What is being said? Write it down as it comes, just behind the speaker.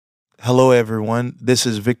Hello, everyone. This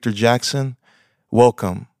is Victor Jackson.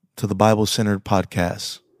 Welcome to the Bible Centered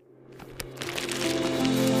Podcast.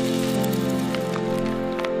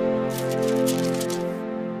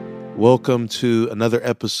 Welcome to another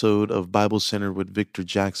episode of Bible Centered with Victor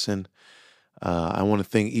Jackson. I want to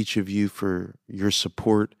thank each of you for your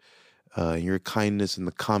support, your kindness in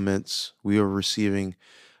the comments. We are receiving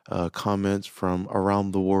comments from around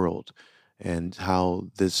the world and how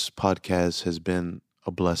this podcast has been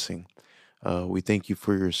a blessing. We thank you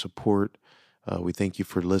for your support. We thank you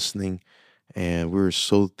for listening. And we're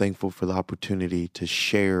so thankful for the opportunity to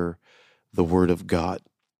share the Word of God.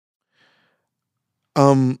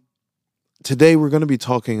 Today we're going to be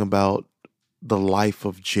talking about the life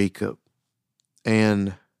of Jacob.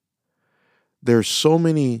 And there's so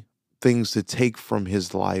many things to take from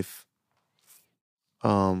his life.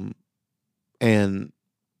 And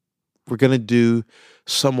we're going to do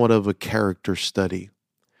somewhat of a character study,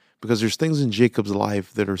 because there's things in Jacob's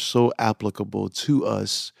life that are so applicable to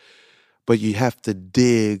us, but you have to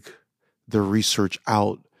dig the research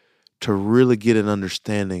out to really get an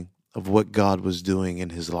understanding of what God was doing in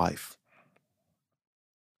his life.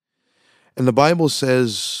 And the Bible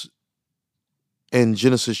says in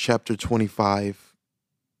Genesis chapter 25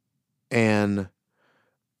 and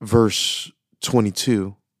verse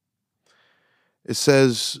 22, it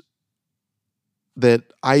says that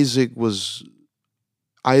Isaac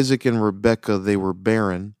and Rebekah, they were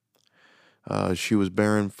barren. She was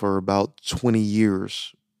barren for about 20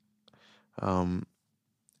 years. And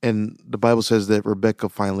the Bible says that Rebekah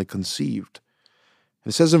finally conceived.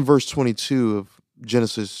 And it says in verse 22 of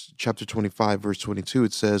Genesis chapter 25, verse 22,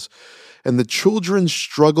 it says, "And the children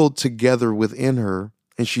struggled together within her,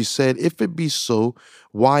 and she said, 'If it be so,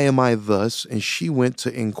 why am I thus?' And she went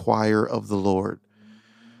to inquire of the Lord.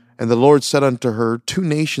 And the Lord said unto her, 2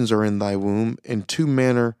 nations are in thy womb, and 2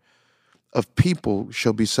 manner of people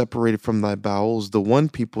shall be separated from thy bowels. The one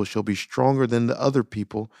people shall be stronger than the other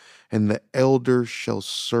people, and the elder shall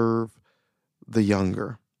serve the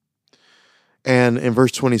younger." And in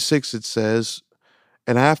verse 26, it says,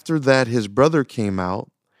 "And after that his brother came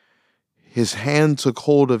out, his hand took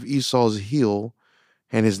hold of Esau's heel,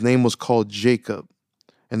 and his name was called Jacob.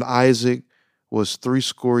 And Isaac was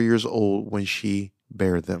 80 years old when she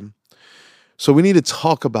bare them." So we need to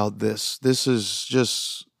talk about this. This is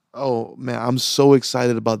just, oh man, I'm so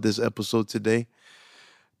excited about this episode today,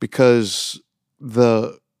 because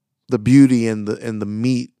the beauty and the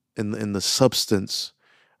meat and the substance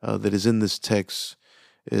that is in this text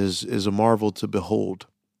is a marvel to behold.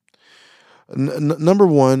 Number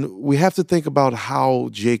one, we have to think about how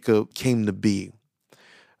Jacob came to be.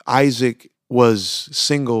 Isaac was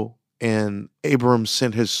single, and Abram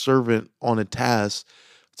sent his servant on a task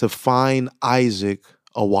to find Isaac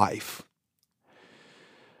a wife.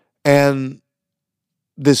 And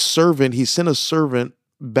this servant, he sent a servant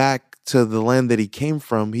back to the land that he came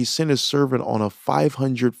from. He sent his servant on a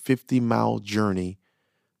 550-mile journey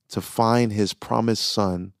to find his promised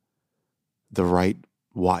son the right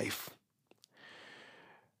wife.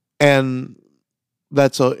 And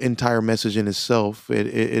that's an entire message in itself. It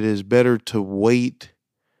is better to wait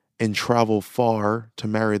and travel far to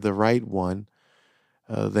marry the right one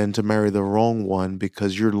than to marry the wrong one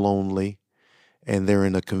because you're lonely and they're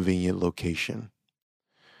in a convenient location.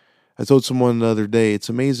 I told someone the other day, it's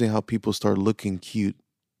amazing how people start looking cute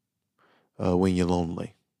when you're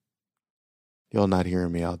lonely. Y'all not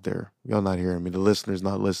hearing me out there. Y'all not hearing me. The listeners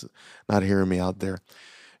not hearing me out there.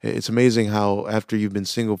 It's amazing how after you've been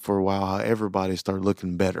single for a while, how everybody start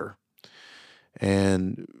looking better.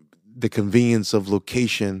 And the convenience of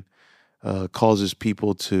location causes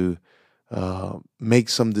people to make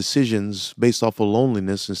some decisions based off of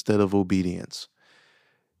loneliness instead of obedience.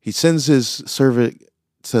 He sends his servant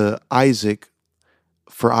to Isaac.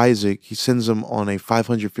 For Isaac, he sends him on a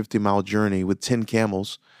 550-mile journey with 10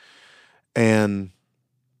 camels. And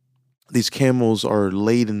these camels are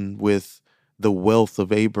laden with the wealth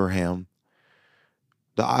of Abraham.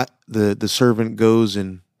 The servant goes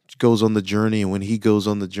on the journey, and when he goes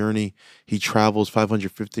on the journey, he travels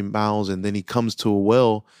 550 miles, and then he comes to a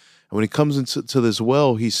well. And when he comes into this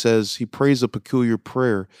well, he prays a peculiar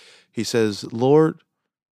prayer. He says, "Lord,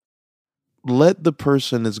 let the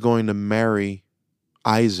person that's going to marry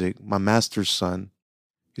Isaac, my master's son,"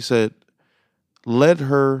 he said, let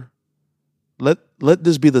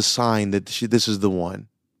this be the sign that this is the one.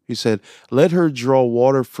 He said, "Let her draw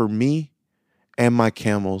water for me and my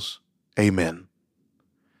camels. Amen."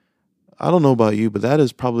 I don't know about you, but that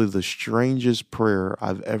is probably the strangest prayer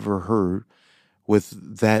I've ever heard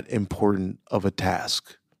with that important of a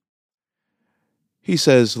task. He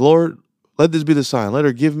says, "Lord, Let this be the sign. Let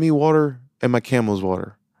her give me water and my camel's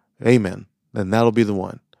water. Amen. And that'll be the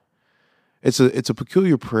one. It's a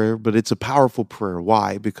peculiar prayer, but it's a powerful prayer.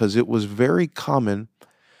 Why? Because it was very common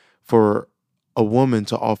for a woman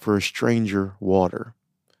to offer a stranger water,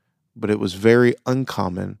 but it was very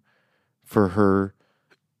uncommon for her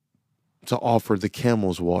to offer the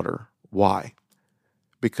camel's water. Why?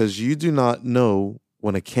 Because you do not know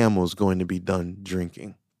when a camel is going to be done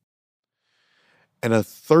drinking. And a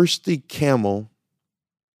thirsty camel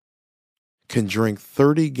can drink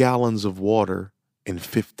 30 gallons of water in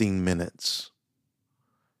 15 minutes.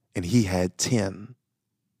 And he had 10.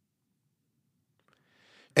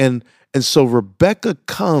 And so Rebecca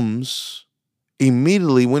comes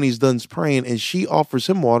immediately when he's done praying, and she offers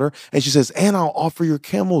him water, and she says, and I'll offer your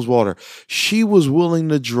camel's water. She was willing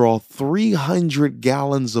to draw 300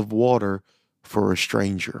 gallons of water for a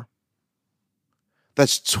stranger.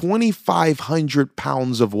 That's 2,500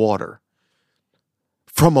 pounds of water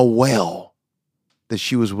from a well that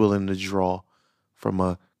she was willing to draw for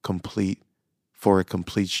a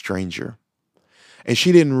complete stranger. And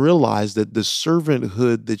she didn't realize that the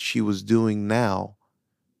servanthood that she was doing now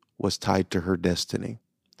was tied to her destiny.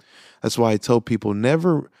 That's why I tell people,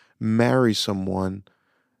 never marry someone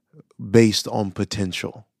based on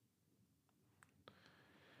potential.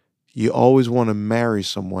 You always want to marry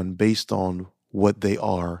someone based on what they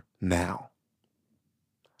are now.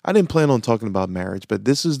 I didn't plan on talking about marriage, but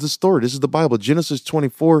this is the story. This is the Bible. Genesis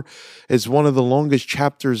 24 is one of the longest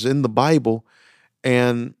chapters in the Bible,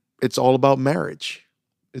 and it's all about marriage.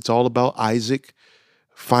 It's all about Isaac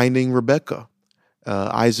finding Rebekah.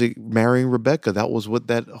 Isaac marrying Rebekah. That was what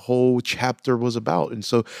that whole chapter was about. And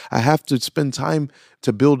so I have to spend time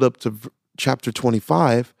to build up to chapter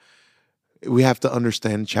 25. We have to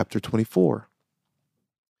understand chapter 24.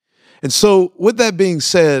 And so with that being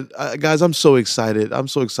said, guys, I'm so excited. I'm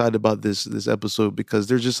so excited about this episode because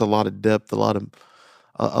there's just a lot of depth, a lot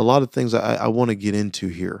of things I want to get into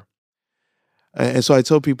here. And so I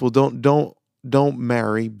tell people, don't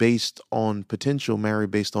marry based on potential, marry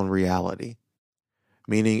based on reality.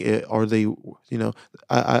 Meaning, are they,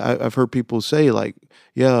 I've heard people say like,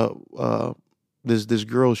 yeah, this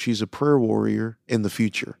girl, she's a prayer warrior in the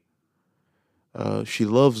future. She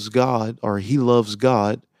loves God, or he loves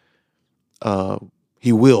God.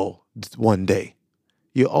 He will one day.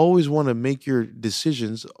 You always want to make your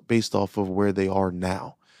decisions based off of where they are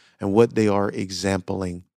now and what they are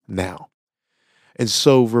exempling now. And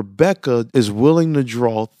so Rebecca is willing to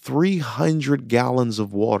draw 300 gallons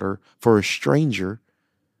of water for a stranger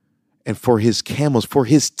and for his camels, for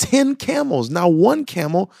his 10 camels. Now, one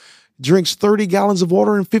camel drinks 30 gallons of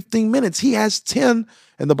water in 15 minutes. He has 10,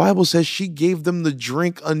 and the Bible says she gave them the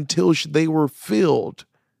drink until they were filled.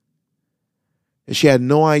 And she had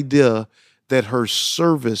no idea that her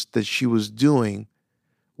service that she was doing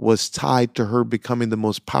was tied to her becoming the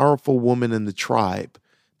most powerful woman in the tribe,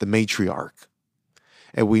 the matriarch.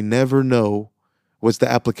 And we never know what's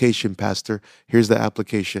the application, Pastor. Here's the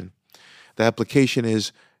application. The application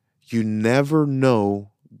is you never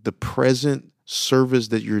know the present service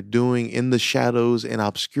that you're doing in the shadows and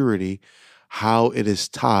obscurity, how it is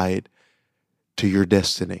tied to your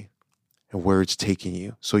destiny and where it's taking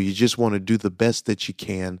you. So you just want to do the best that you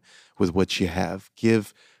can with what you have.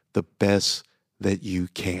 Give the best that you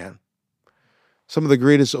can. Some of the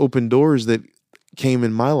greatest open doors that came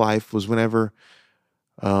in my life was whenever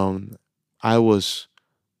I was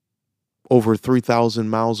over 3,000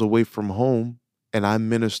 miles away from home, and I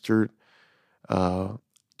ministered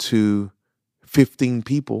to 15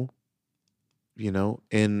 people,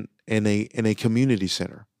 in a community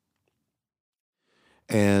center.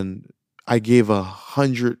 And I gave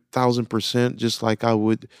 100,000%, just like I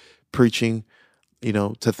would preaching,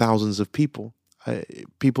 to thousands of people.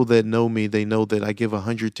 People that know me, they know that I give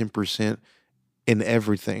 110% in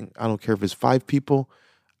everything. I don't care if it's 5 people.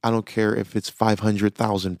 I don't care if it's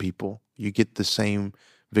 500,000 people. You get the same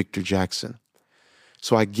Victor Jackson.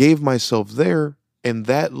 So I gave myself there, and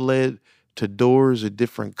that led to doors at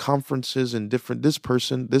different conferences and this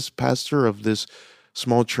pastor of this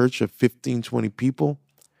small church of 15, 20 people,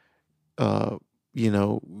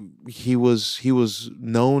 he was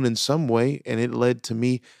known in some way, and it led to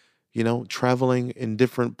me, traveling in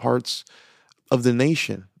different parts of the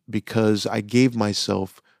nation because I gave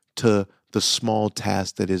myself to the small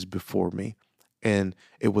task that is before me. And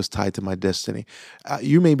it was tied to my destiny.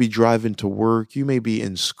 You may be driving to work. You may be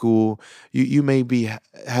in school. You may be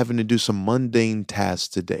having to do some mundane tasks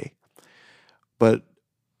today. But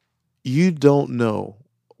you don't know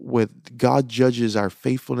what God judges our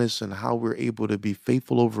faithfulness and how we're able to be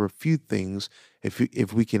faithful over a few things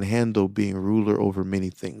if we can handle being ruler over many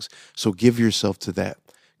things. So give yourself to that,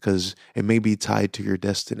 because it may be tied to your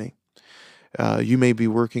destiny. You may be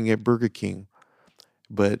working at Burger King,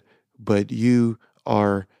 but you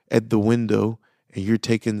are at the window and you're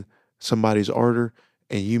taking somebody's order,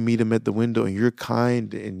 and you meet them at the window, and you're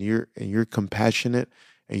kind, and you're compassionate,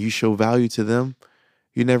 and you show value to them.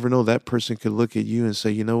 You never know, that person could look at you and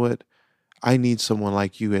say, you know what? I need someone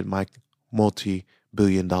like you at my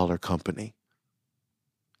multi-billion-dollar company.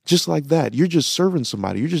 Just like that. You're just serving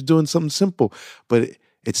somebody. You're just doing something simple, but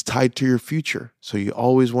it's tied to your future. So you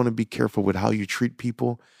always want to be careful with how you treat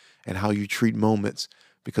people and how you treat moments,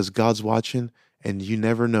 because God's watching, and you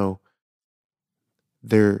never know.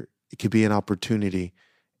 There could be an opportunity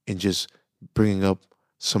in just bringing up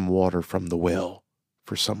some water from the well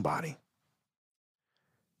for somebody.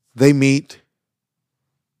 They meet.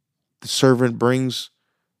 The servant brings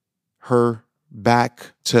her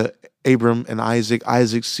back to Abram and Isaac.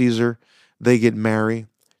 Isaac sees her. They get married.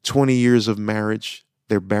 20 years of marriage.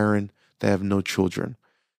 They're barren. They have no children.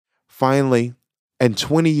 Finally, in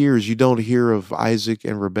 20 years, you don't hear of Isaac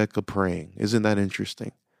and Rebekah praying. Isn't that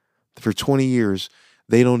interesting? For 20 years,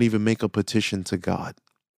 they don't even make a petition to God.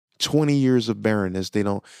 20 years of barrenness, they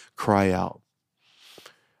don't cry out.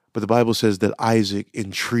 But the Bible says that Isaac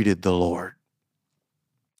entreated the Lord,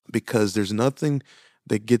 because there's nothing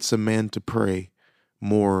that gets a man to pray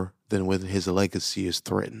more than when his legacy is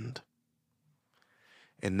threatened.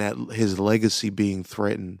 And that his legacy being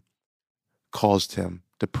threatened caused him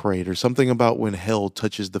to pray. There's something about when hell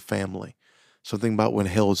touches the family, something about when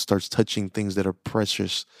hell starts touching things that are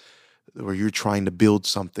precious, where you're trying to build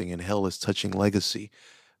something and hell is touching legacy,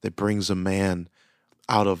 that brings a man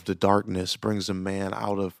out of the darkness, brings a man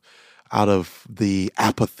out of the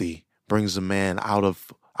apathy, brings a man out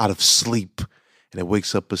of sleep, and it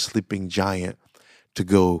wakes up a sleeping giant to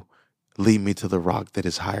go, lead me to the rock that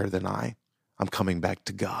is higher than I. I'm coming back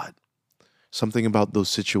to God. Something about those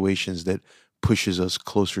situations that pushes us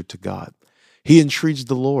closer to God. He entreats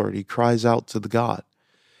the Lord. He cries out to the God.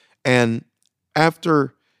 And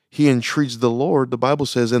after he entreats the Lord, the Bible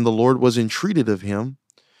says, and the Lord was entreated of him,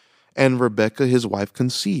 and Rebekah, his wife,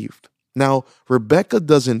 conceived. Now, Rebekah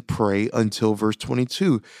doesn't pray until verse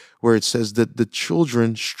 22, where it says that the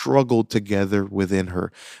children struggled together within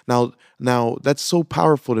her. Now that's so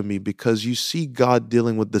powerful to me, because you see God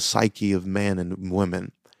dealing with the psyche of man and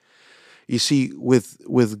women. You see, with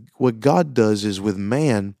what God does is with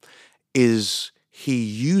man, is he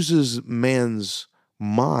uses man's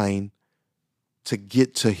mind to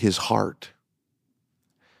get to his heart.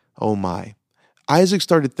 Oh my. Isaac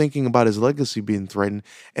started thinking about his legacy being threatened,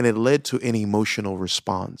 and it led to an emotional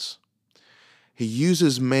response. He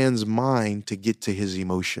uses man's mind to get to his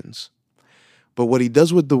emotions. But what he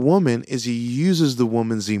does with the woman is he uses the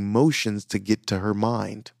woman's emotions to get to her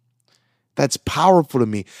mind. That's powerful to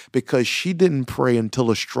me, because she didn't pray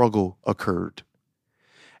until a struggle occurred.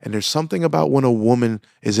 And there's something about when a woman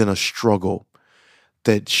is in a struggle,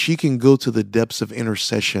 that she can go to the depths of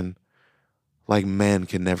intercession like man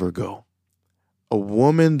can never go. A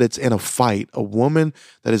woman that's in a fight, a woman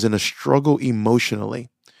that is in a struggle emotionally,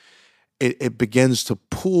 it begins to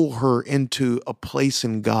pull her into a place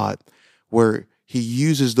in God where he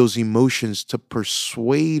uses those emotions to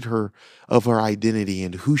persuade her of her identity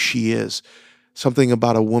and who she is. Something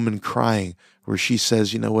about a woman crying where she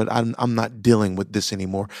says, you know what, I'm not dealing with this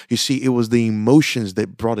anymore. You see, it was the emotions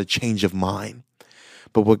that brought a change of mind.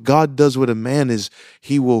 But what God does with a man is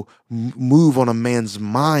he will move on a man's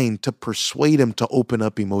mind to persuade him to open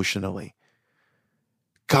up emotionally.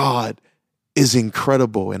 God is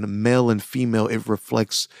incredible, and male and female, it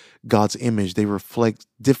reflects God's image. They reflect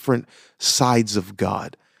different sides of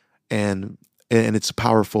God, and it's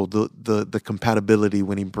powerful. The compatibility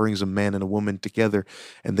when he brings a man and a woman together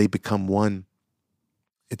and they become one.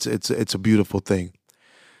 It's a beautiful thing.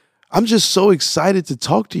 I'm just so excited to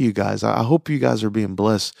talk to you guys. I hope you guys are being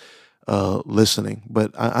blessed listening.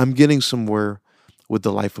 But I'm getting somewhere with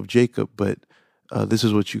the life of Jacob. But this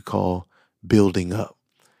is what you call building up.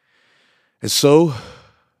 And so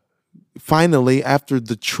finally, after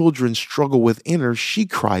the children struggle within her, she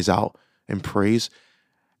cries out and prays.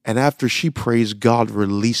 And after she prays, God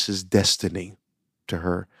releases destiny to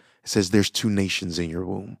her. It says, there's 2 nations in your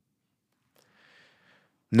womb.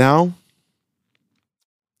 Now,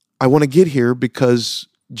 I want to get here because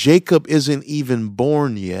Jacob isn't even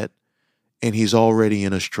born yet, and he's already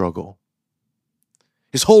in a struggle.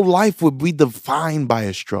 His whole life would be defined by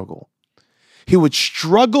a struggle. He would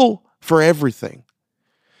struggle for everything.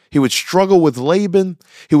 He would struggle with Laban.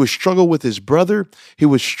 He would struggle with his brother. He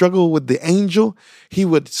would struggle with the angel. He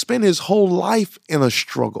would spend his whole life in a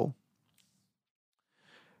struggle.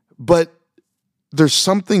 But there's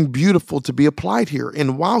something beautiful to be applied here.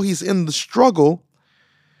 And while he's in the struggle,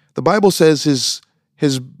 the Bible says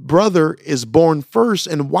his brother is born first.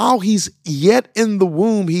 And while he's yet in the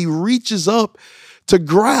womb, he reaches up to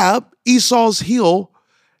grab Esau's heel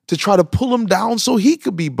to try to pull him down so he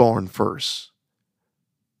could be born first.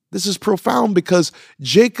 This is profound because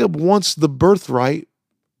Jacob wants the birthright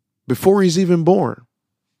before he's even born.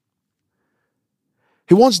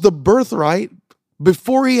 He wants the birthright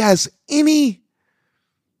before he has any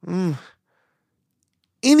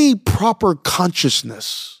proper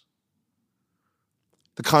consciousness.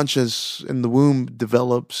 The conscious in the womb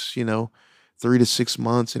develops, 3 to 6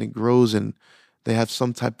 months, and it grows, and they have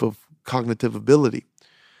some type of cognitive ability.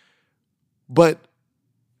 But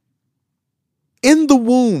in the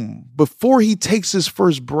womb, before he takes his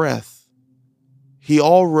first breath, he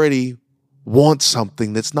already wants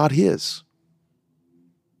something that's not his.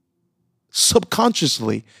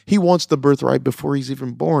 Subconsciously, he wants the birthright before he's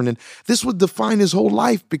even born. And this would define his whole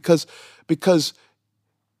life because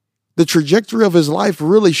the trajectory of his life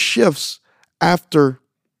really shifts after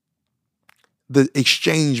the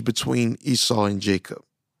exchange between Esau and Jacob.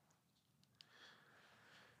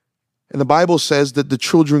 And the Bible says that the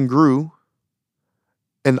children grew,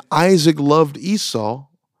 and Isaac loved Esau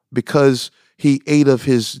because he ate of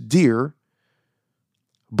his deer,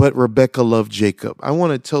 but Rebekah loved Jacob. I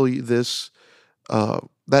want to tell you this,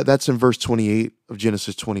 that's in verse 28 of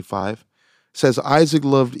Genesis 25. It says, Isaac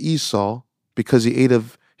loved Esau because he ate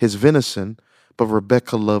of his venison, but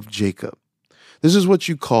Rebekah loved Jacob. This is what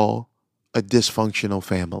you call a dysfunctional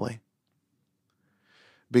family,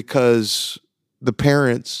 because the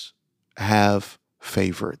parents have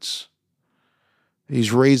favorites.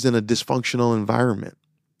 He's raised in a dysfunctional environment.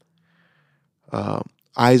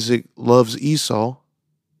 Isaac loves Esau,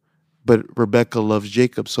 but Rebekah loves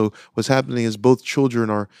Jacob. So what's happening is both children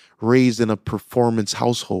are raised in a performance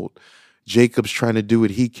household. Jacob's trying to do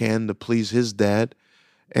what he can to please his dad,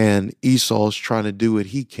 and Esau's trying to do what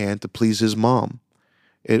he can to please his mom.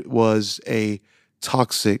 It was a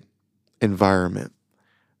toxic environment,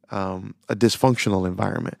 a dysfunctional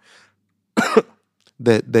environment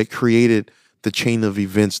that created the chain of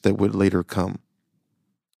events that would later come.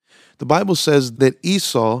 The Bible says that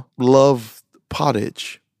Esau loved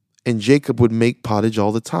pottage, and Jacob would make pottage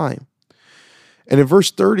all the time. And in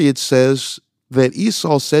verse 30, it says that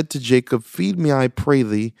Esau said to Jacob, feed me, I pray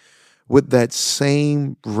thee, with that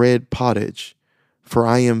same red pottage, for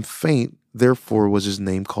I am faint. Therefore was his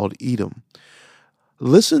name called Edom.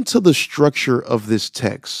 Listen to the structure of this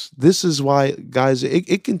text. This is why, guys,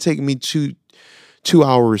 it can take me two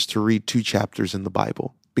hours to read 2 chapters in the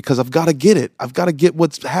Bible, because I've got to get it. I've got to get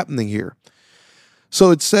what's happening here.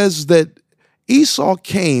 So it says that Esau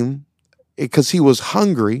came because he was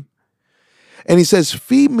hungry, and he says,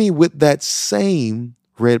 feed me with that same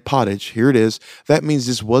red pottage. Here it is. That means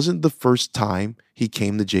this wasn't the first time he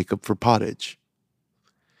came to Jacob for pottage.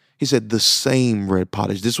 He said the same red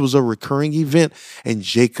pottage. This was a recurring event, and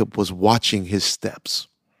Jacob was watching his steps.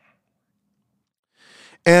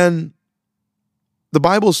 And the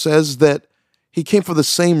Bible says that he came for the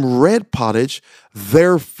same red pottage,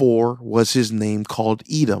 therefore was his name called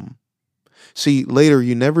Edom. See, later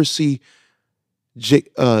you never see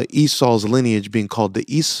Esau's lineage being called the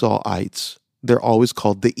Esauites. They're always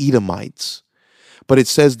called the Edomites. But it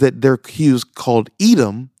says that he was called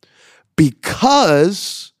Edom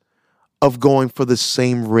because of going for the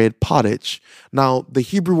same red pottage. Now, the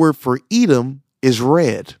Hebrew word for Edom is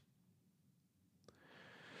red.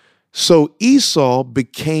 So Esau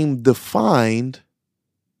became defined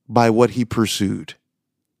by what he pursued.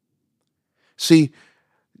 See,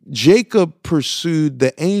 Jacob pursued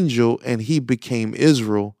the angel and he became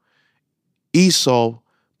Israel. Esau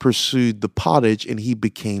pursued the pottage and he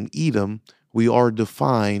became Edom. We are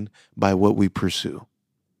defined by what we pursue.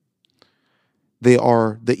 They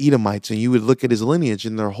are the Edomites, and you would look at his lineage,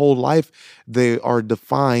 and their whole life, they are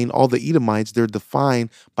defined, all the Edomites, they're defined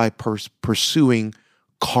by pursuing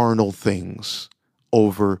carnal things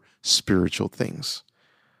over spiritual things.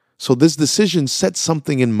 So this decision sets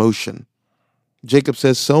something in motion. Jacob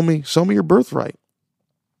says, sell me your birthright.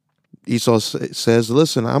 Esau says,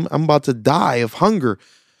 listen, I'm about to die of hunger.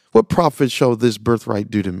 What profit shall this birthright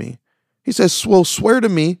do to me? He says, well, swear to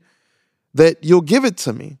me that you'll give it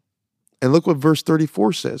to me. And look what verse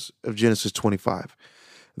 34 says of Genesis 25.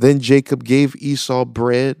 Then Jacob gave Esau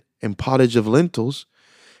bread and pottage of lentils,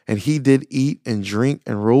 and he did eat and drink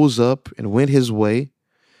and rose up and went his way.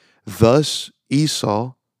 Thus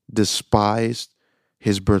Esau despised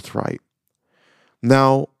his birthright.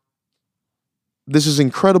 Now, this is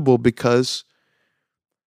incredible because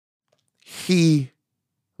he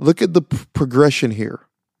Look at the progression here.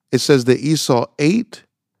 It says that Esau ate,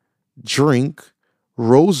 drank,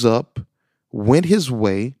 rose up, went his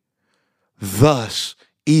way. Thus,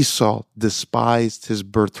 Esau despised his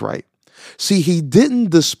birthright. See, he didn't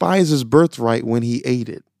despise his birthright when he ate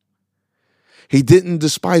it. He didn't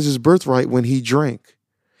despise his birthright when he drank.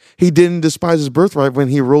 He didn't despise his birthright when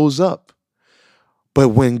he rose up. But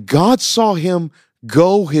when God saw him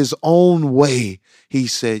go his own way, he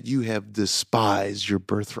said, "You have despised your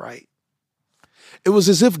birthright." It was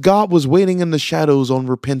as if God was waiting in the shadows on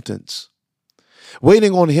repentance,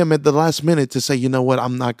 waiting on him at the last minute to say, "You know what?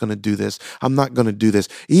 I'm not going to do this. I'm not going to do this."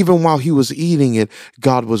 Even while he was eating it,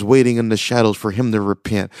 God was waiting in the shadows for him to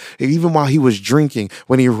repent. Even while he was drinking,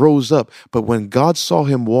 when he rose up. But when God saw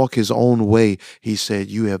him walk his own way, he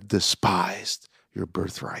said, "You have despised your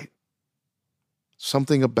birthright."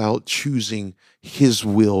 Something about choosing his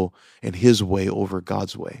will and his way over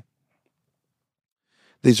God's way.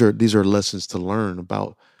 These are lessons to learn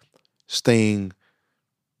about staying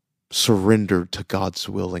surrendered to God's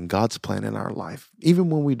will and God's plan in our life,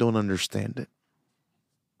 even when we don't understand it.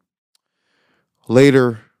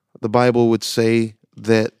 Later, the Bible would say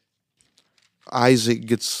that Isaac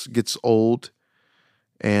gets old,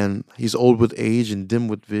 and he's old with age and dim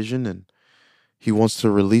with vision, and he wants to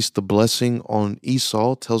release the blessing on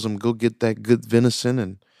Esau, tells him, "Go get that good venison."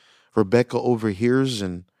 And Rebekah overhears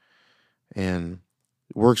and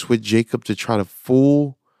works with Jacob to try to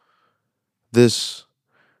fool this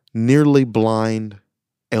nearly blind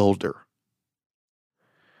elder.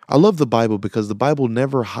 I love the Bible because the Bible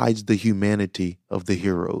never hides the humanity of the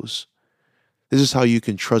heroes. This is how you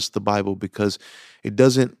can trust the Bible, because it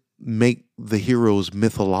doesn't make the heroes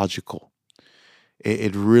mythological.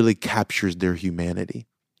 It really captures their humanity.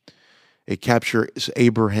 It captures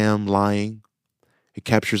Abraham lying. It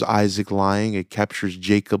captures Isaac lying. It captures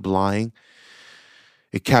Jacob lying.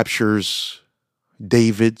 It captures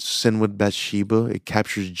David's sin with Bathsheba. It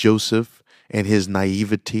captures Joseph and his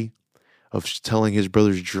naivety of telling his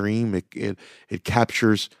brother's dream. It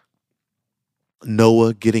captures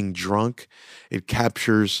Noah getting drunk. It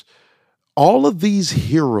captures all of these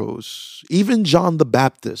heroes, even John the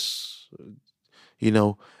Baptist,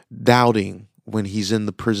 doubting when he's in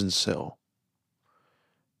the prison cell.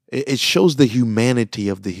 It shows the humanity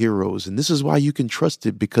of the heroes. And this is why you can trust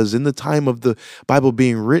it, because in the time of the Bible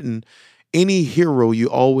being written, any hero, you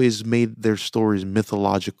always made their stories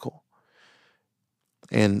mythological.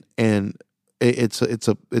 And it's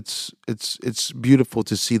beautiful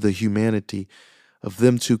to see the humanity of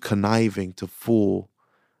them two conniving to fool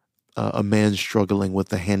a man struggling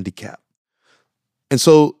with a handicap. And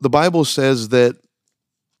so the Bible says that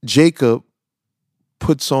Jacob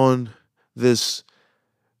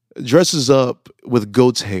dresses up with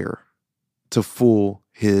goat's hair to fool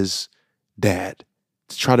his dad,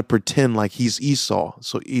 to try to pretend like he's Esau.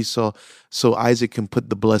 So Isaac can put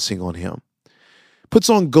the blessing on him. Puts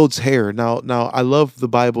on goat's hair. Now I love the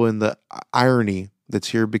Bible and the irony that's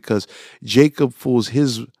here, because Jacob fools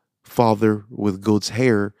his father with goat's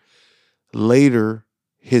hair. Later,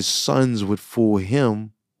 his sons would fool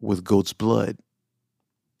him with goat's blood.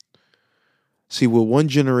 See, what one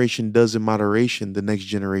generation does in moderation, the next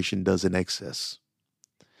generation does in excess.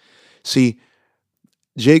 See,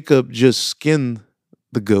 Jacob just skinned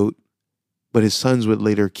the goat, but his sons would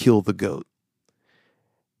later kill the goat.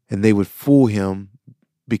 And they would fool him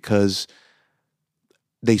because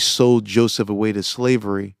they sold Joseph away to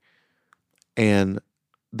slavery, and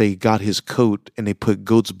they got his coat and they put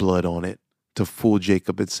goat's blood on it to fool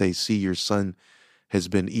Jacob and say, "See, your son has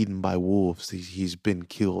been eaten by wolves. He's been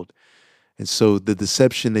killed." And so the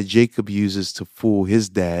deception that Jacob uses to fool his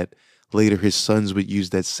dad, later his sons would use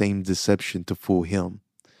that same deception to fool him.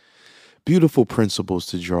 Beautiful principles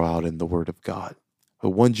to draw out in the Word of God.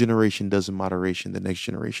 But one generation does in moderation, the next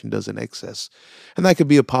generation does in excess. And that could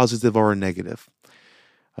be a positive or a negative.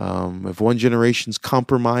 If one generation's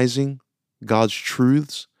compromising God's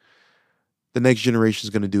truths, the next generation is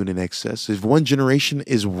going to do it in excess. If one generation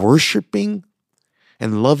is worshiping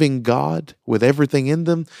and loving God with everything in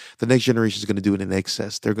them, the next generation is going to do it in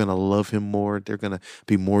excess. They're going to love him more. They're going to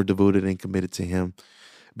be more devoted and committed to him.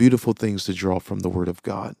 Beautiful things to draw from the Word of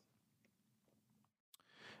God.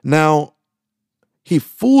 Now, he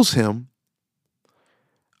fools him.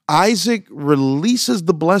 Isaac releases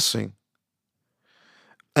the blessing.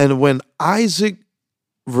 And when Isaac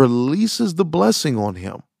releases the blessing on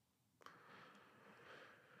him,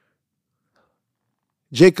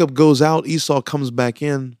 Jacob goes out, Esau comes back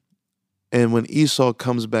in, and when Esau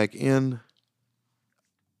comes back in,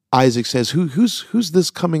 Isaac says, who's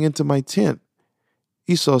this coming into my tent?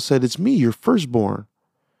 Esau said, "It's me, your firstborn."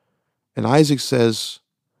 And Isaac says,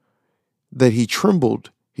 that he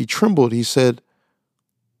trembled. He trembled. He says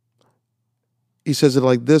it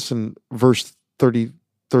like this in verse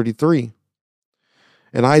 33.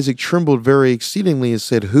 And Isaac trembled very exceedingly and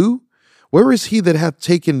said, Who? Where is he that hath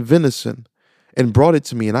taken venison and brought it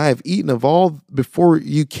to me? And I have eaten of all before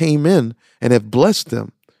you came in and have blessed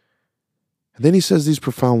them. And then he says these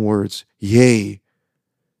profound words, Yea,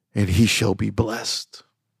 and he shall be blessed.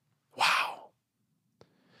 Wow.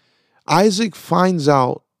 Isaac finds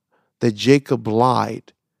out that Jacob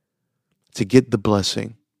lied to get the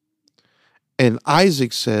blessing. And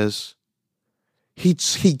Isaac says, he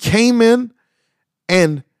came in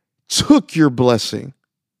and took your blessing.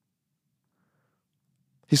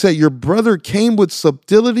 He said, Your brother came with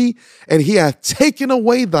subtlety, and he hath taken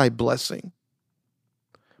away thy blessing.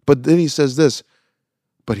 But then he says this,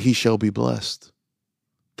 but he shall be blessed.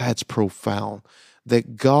 That's profound.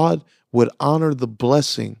 That God would honor the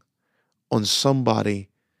blessing on somebody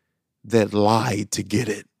that lied to get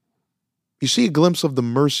it. You see a glimpse of the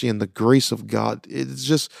mercy and the grace of God. It's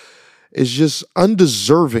just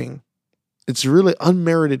undeserving. It's really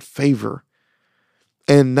unmerited favor.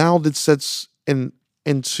 And now that sets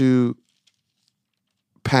into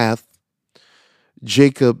path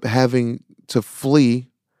Jacob having to flee.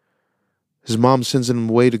 His mom sends him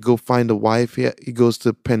away to go find a wife. He goes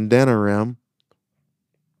to Paddan-aram.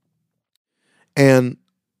 And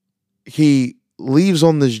he leaves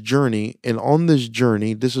on this journey. And on this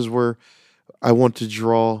journey, this is where I want to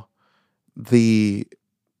draw the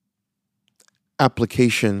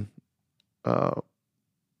application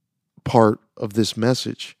part of this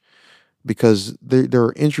message, because there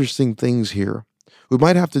are interesting things here. We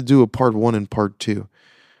might have to do a part 1 and part 2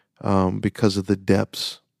 because of the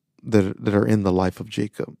depths that are in the life of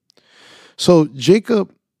Jacob. So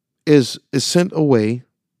Jacob is sent away,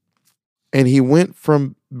 and he went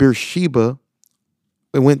from Beersheba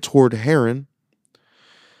and went toward Haran.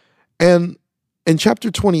 And in chapter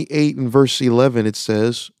 28 and verse 11, it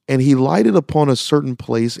says, And he lighted upon a certain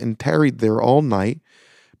place and tarried there all night,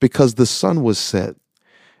 because the sun was set.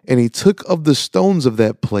 And he took of the stones of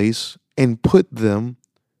that place and put them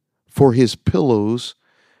for his pillows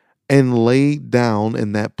and lay down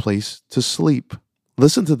in that place to sleep.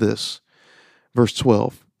 Listen to this. Verse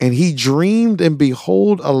 12. And he dreamed, and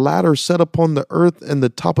behold, a ladder set upon the earth, and the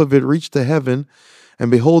top of it reached to heaven. And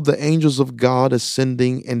behold, the angels of God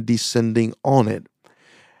ascending and descending on it.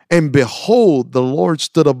 And behold, the Lord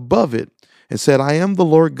stood above it and said, I am the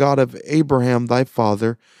Lord God of Abraham thy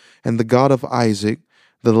father, and the God of Isaac.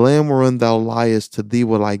 The land wherein thou liest, to thee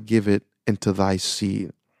will I give it, and to thy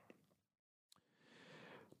seed.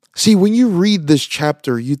 See, when you read this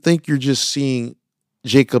chapter, you think you're just seeing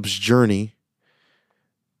Jacob's journey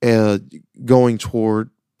going toward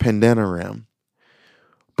Paddan-aram.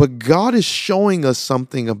 But God is showing us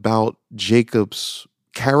something about Jacob's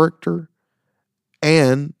character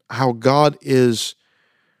and how God is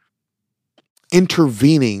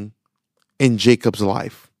intervening in Jacob's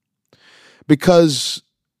life. Because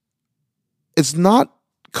it's not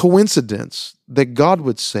coincidence that God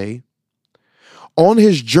would say, on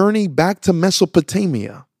his journey back to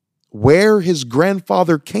Mesopotamia, where his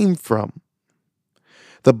grandfather came from,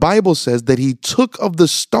 the Bible says that he took of the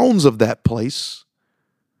stones of that place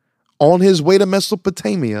on his way to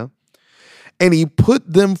Mesopotamia, and he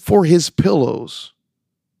put them for his pillows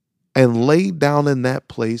and laid down in that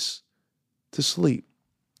place to sleep.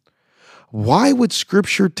 Why would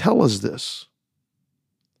Scripture tell us this?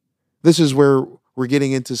 This is where we're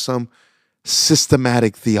getting into some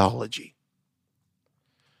systematic theology,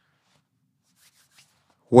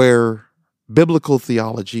 where biblical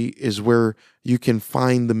theology is where you can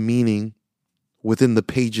find the meaning within the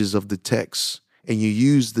pages of the text, and you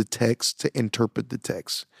use the text to interpret the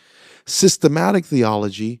text. Systematic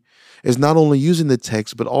theology is not only using the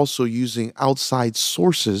text, but also using outside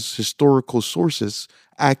sources, historical sources,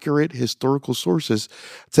 accurate historical sources,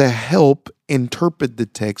 to help interpret the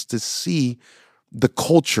text, to see the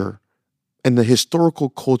culture and the historical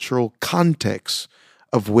cultural context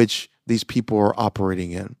of which these people are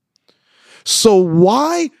operating in. So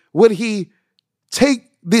why would he take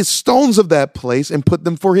the stones of that place and put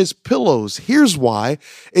them for his pillows? Here's why.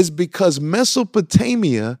 Is because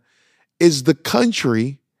Mesopotamia is the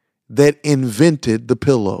country that invented the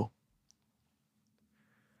pillow.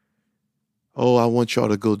 Oh, I want y'all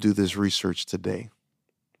to go do this research today.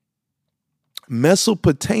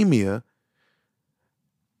 Mesopotamia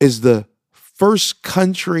is the first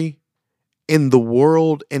country in the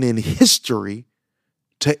world and in history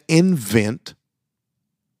to invent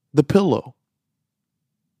the pillow.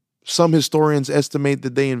 Some historians estimate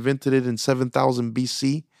that they invented it in 7000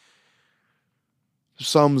 BC.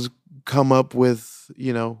 Some come up with,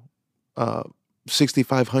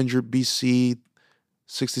 6500 BC,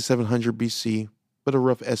 6700 BC, but a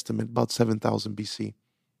rough estimate, about 7000 BC.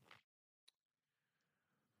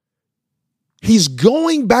 He's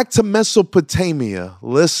going back to Mesopotamia.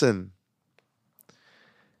 Listen.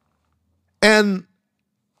 And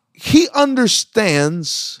he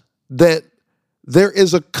understands that there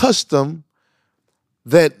is a custom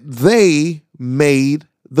that they made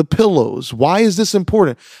the pillows. Why is this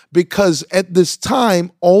important? Because at this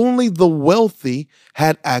time, only the wealthy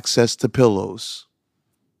had access to pillows.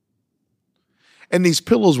 And these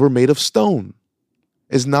pillows were made of stone.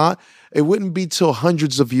 It wouldn't be till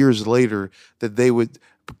hundreds of years later that they would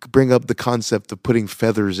bring up the concept of putting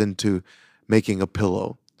feathers into making a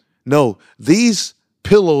pillow. No, these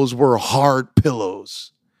pillows were hard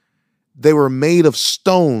pillows. They were made of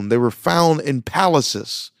stone. They were found in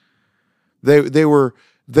palaces. They were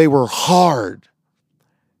hard.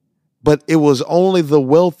 But it was only the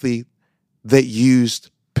wealthy that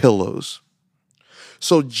used pillows.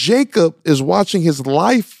 So Jacob is watching his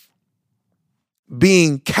life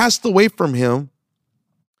being cast away from him,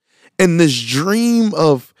 and this dream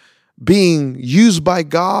of being used by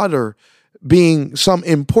God or being some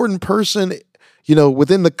important person,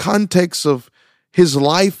 within the context of his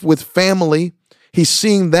life with family, he's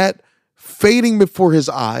seeing that fading before his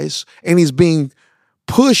eyes, and he's being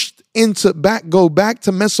pushed go back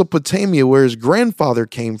to Mesopotamia, where his grandfather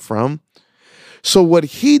came from. So what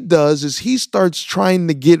he does is he starts trying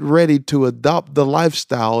to get ready to adopt the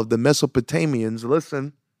lifestyle of the Mesopotamians.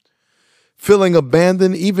 Listen, feeling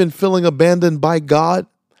abandoned, even feeling abandoned by God.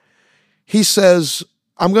 He says,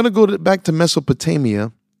 I'm going to go back to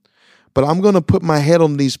Mesopotamia, but I'm going to put my head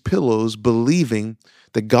on these pillows, believing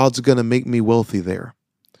that God's going to make me wealthy there.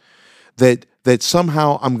 That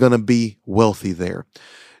somehow I'm going to be wealthy there.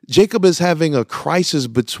 Jacob is having a crisis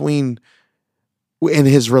in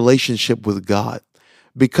his relationship with God,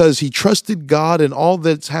 because he trusted God, and all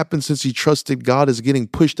that's happened since he trusted God is getting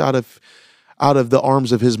pushed out of the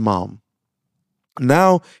arms of his mom.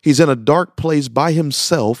 Now he's in a dark place by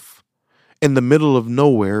himself in the middle of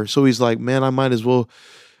nowhere. So he's like, man, I might as well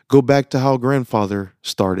go back to how grandfather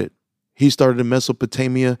started. He started in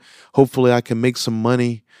Mesopotamia. Hopefully I can make some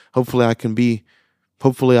money. Hopefully I can be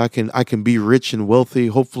rich and wealthy.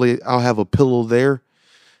 Hopefully I'll have a pillow there.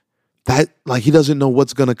 He doesn't know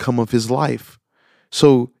what's going to come of his life.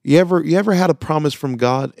 So you ever had a promise from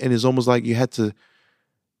God, and it's almost like you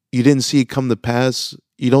didn't see it come to pass.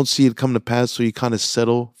 You don't see it come to pass, so you kind of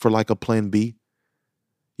settle for like a plan B,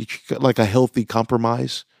 like a healthy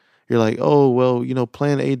compromise. You're like, oh, well,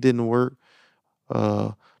 plan A didn't work.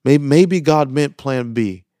 Maybe God meant plan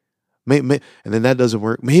B. And then that doesn't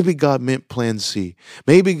work. Maybe God meant plan C.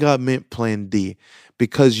 Maybe God meant plan D,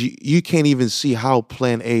 because you can't even see how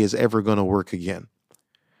plan A is ever going to work again.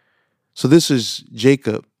 So this is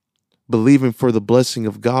Jacob believing for the blessing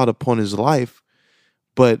of God upon his life,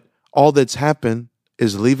 but all that's happened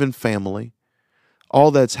is leaving family.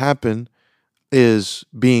 All that's happened is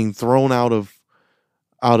being thrown out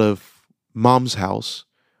of mom's house.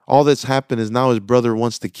 All that's happened is now his brother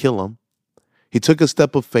wants to kill him. He took a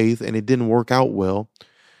step of faith and it didn't work out well.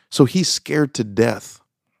 So he's scared to death.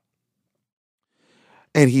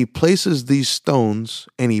 And he places these stones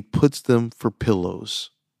and he puts them for pillows.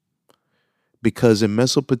 Because in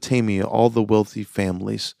Mesopotamia, all the wealthy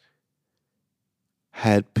families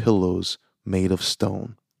had pillows made of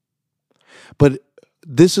stone. But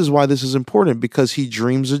this is why this is important, because he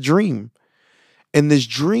dreams a dream. And this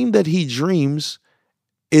dream that he dreams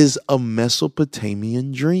is a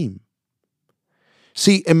Mesopotamian dream.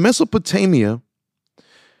 See, in Mesopotamia,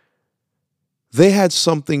 they had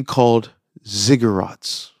something called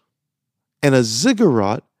ziggurats. And a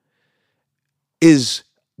ziggurat is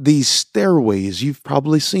these stairways. You've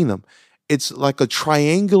probably seen them. It's like a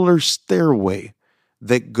triangular stairway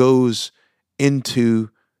that goes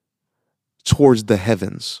towards the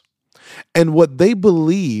heavens. And what they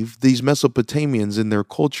believed, these Mesopotamians in their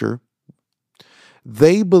culture,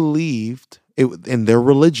 they believed in their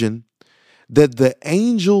religion that the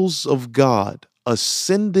angels of God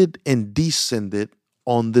ascended and descended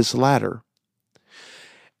on this ladder.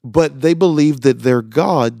 But they believed that their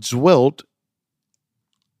God dwelt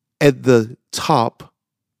at the top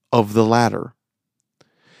of the ladder.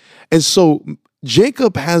 And so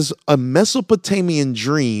Jacob has a Mesopotamian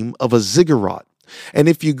dream of a ziggurat. And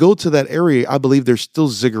if you go to that area, I believe there's still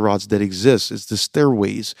ziggurats that exist. It's the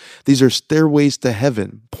stairways. These are stairways to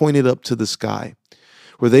heaven, pointed up to the sky,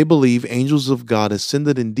 where they believe angels of God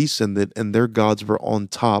ascended and descended, and their gods were on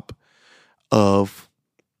top of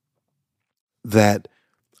that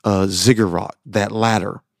ziggurat, that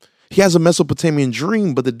ladder. He has a Mesopotamian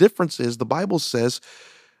dream, but the difference is the Bible says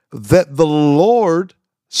that the Lord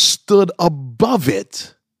stood above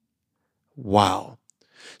it. Wow.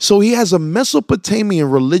 So he has a Mesopotamian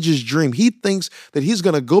religious dream. He thinks that he's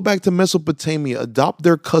going to go back to Mesopotamia, adopt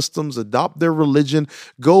their customs, adopt their religion,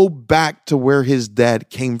 go back to where his dad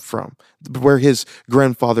came from, where his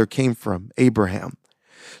grandfather came from, Abraham.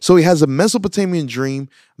 So he has a Mesopotamian dream,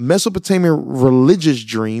 Mesopotamian religious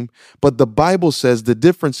dream, but the Bible says the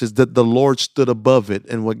difference is that the Lord stood above it.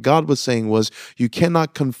 And what God was saying was, you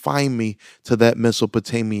cannot confine me to that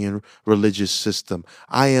Mesopotamian religious system.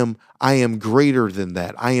 I am greater than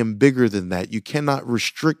that. I am bigger than that. You cannot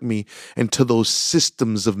restrict me into those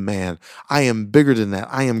systems of man. I am bigger than that.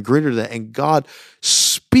 I am greater than that. And God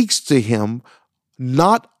speaks to him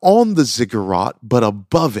not on the ziggurat, but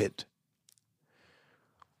above it.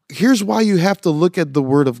 Here's why you have to look at the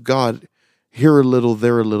word of God here a little,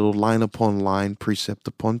 there a little, line upon line, precept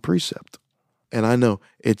upon precept. And I know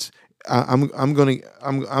I'm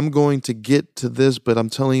going to get to this, but I'm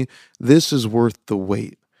telling you, this is worth the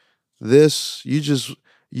wait. This, you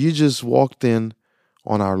just walked in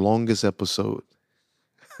on our longest episode.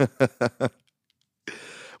 But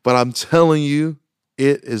I'm telling you,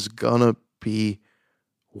 it is gonna be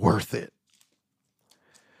worth it.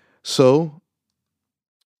 So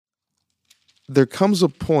there comes a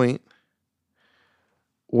point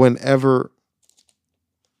whenever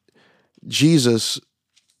Jesus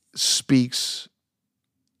speaks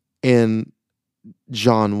in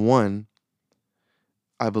John 1,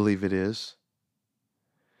 I believe it is.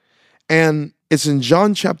 And it's in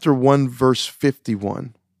John chapter 1, verse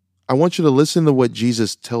 51. I want you to listen to what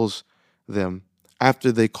Jesus tells them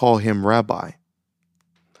after they call him rabbi.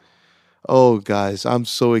 Oh, guys, I'm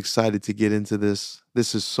so excited to get into this.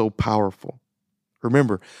 This is so powerful.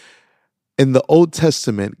 Remember, in the Old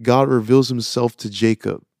Testament, God reveals himself to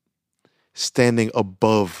Jacob standing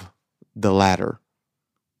above the ladder,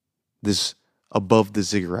 this above the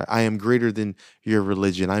ziggurat. I am greater than your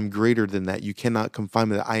religion. I'm greater than that. You cannot confine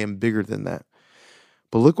me to that. I am bigger than that.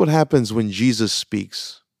 But look what happens when Jesus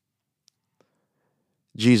speaks.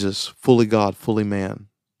 Jesus, fully God, fully man.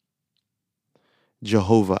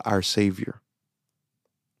 Jehovah, our Savior.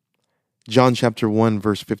 John chapter 1,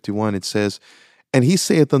 verse 51, it says, and he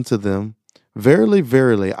saith unto them, verily,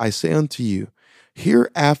 verily, I say unto you,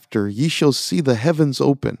 hereafter ye shall see the heavens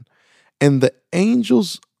open, and the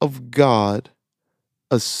angels of God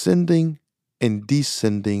ascending and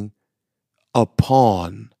descending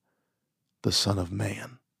upon the Son of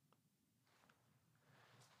Man.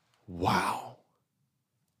 Wow.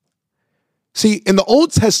 See, in the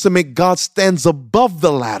Old Testament, God stands above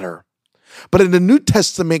the ladder, but in the New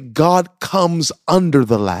Testament, God comes under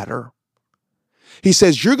the ladder. He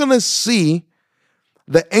says, you're going to see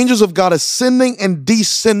the angels of God ascending and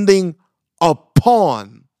descending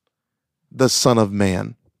upon the Son of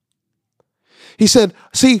Man. He said,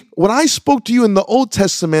 see, when I spoke to you in the Old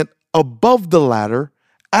Testament, above the ladder,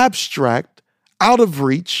 abstract, out of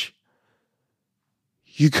reach,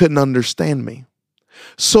 you couldn't understand me.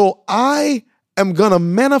 So I am going to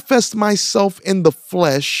manifest myself in the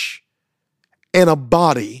flesh in a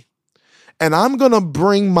body, and I'm going to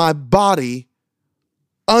bring my body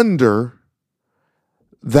under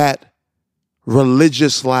that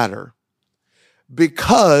religious ladder,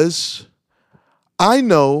 because I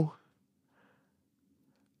know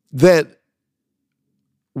that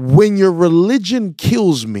when your religion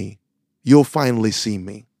kills me, you'll finally see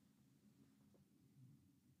me.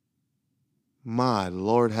 My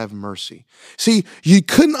Lord, have mercy. See, you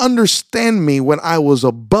couldn't understand me when I was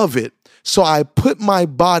above it, so I put my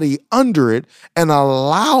body under it and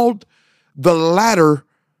allowed the ladder,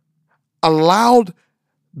 allowed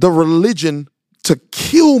the religion to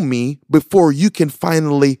kill me before you can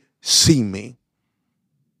finally see me.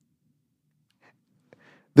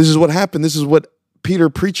 This is what happened. This is what Peter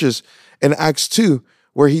preaches in Acts 2,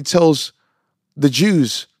 where he tells the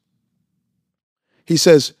Jews, he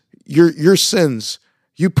says, your sins,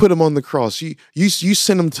 you put them on the cross. You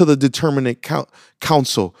send them to the determinate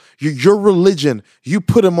council. Your religion, you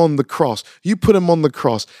put them on the cross. You put them on the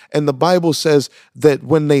cross. And the Bible says that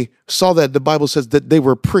when they saw that, the Bible says that they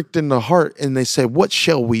were pricked in the heart and they said, what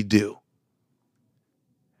shall we do?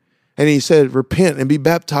 And he said, repent and be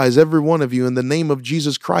baptized, every one of you, in the name of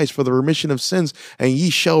Jesus Christ for the remission of sins, and ye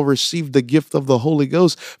shall receive the gift of the Holy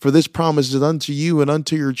Ghost. For this promise is unto you and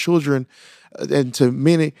unto your children, and to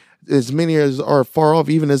many as are far off,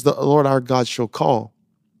 even as the Lord our God shall call.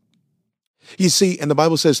 You see, and the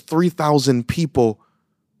Bible says 3,000 people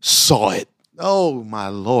saw it. Oh, my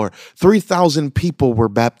Lord. 3,000 people were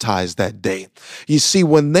baptized that day. You see,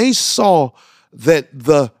 when they saw that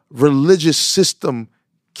the religious system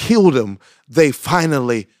killed him, they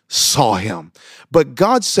finally saw him. But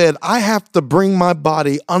God said, I have to bring my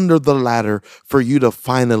body under the ladder for you to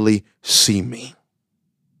finally see me.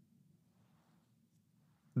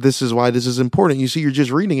 This is why this is important. You see, you're just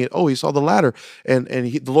reading it. Oh, he saw the ladder and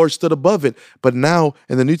the Lord stood above it. But now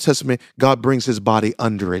in the New Testament, God brings his body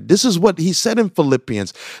under it. This is what he said in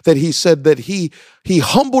Philippians, that he said that he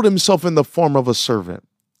humbled himself in the form of a servant.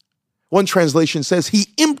 One translation says he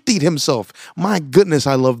emptied himself. My goodness,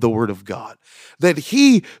 I love the word of God. That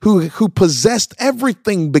he who possessed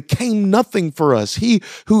everything became nothing for us. He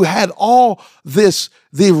who had all this,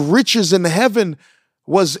 the riches in heaven,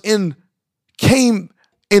 came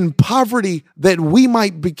in poverty that we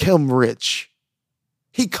might become rich.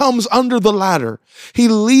 He comes under the ladder. He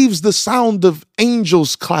leaves the sound of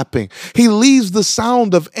angels clapping. He leaves the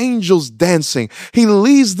sound of angels dancing. He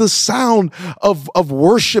leaves the sound of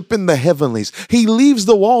worship in the heavenlies. He leaves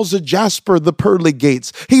the walls of jasper, the pearly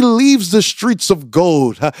gates. He leaves the streets of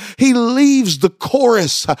gold. He leaves the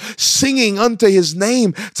chorus singing unto his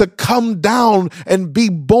name to come down and be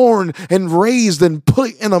born and raised and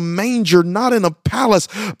put in a manger, not in a palace,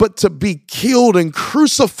 but to be killed and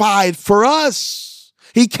crucified for us.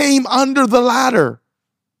 He came under the ladder.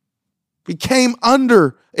 He came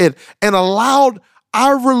under it and allowed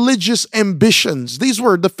our religious ambitions. These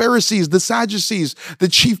were the Pharisees, the Sadducees, the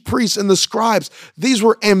chief priests, and the scribes. These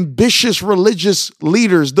were ambitious religious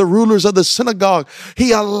leaders, the rulers of the synagogue.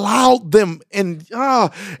 He allowed them and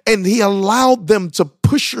he allowed them to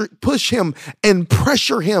push him and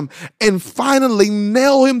pressure him and finally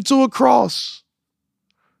nail him to a cross.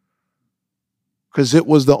 Because it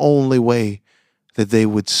was the only way that they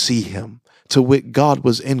would see him. To wit, God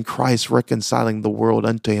was in Christ reconciling the world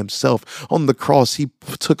unto himself. On the cross, he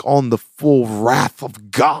took on the full wrath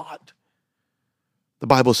of God. The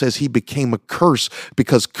Bible says he became a curse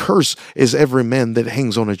because curse is every man that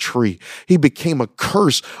hangs on a tree. He became a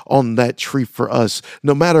curse on that tree for us.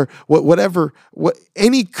 No matter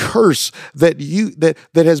any curse that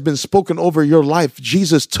has been spoken over your life,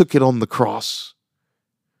 Jesus took it on the cross.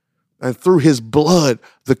 And through his blood,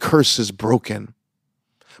 the curse is broken.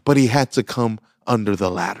 But he had to come under the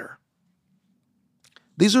ladder.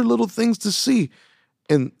 These are little things to see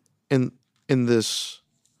in this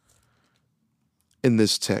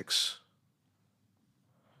text.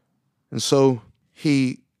 And so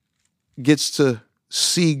he gets to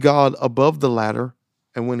see God above the ladder.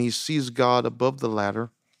 And when he sees God above the ladder,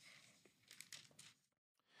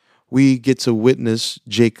 we get to witness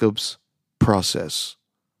Jacob's process.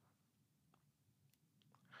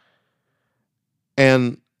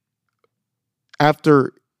 And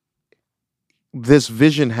after this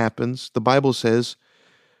vision happens, the Bible says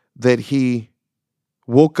that he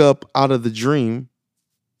woke up out of the dream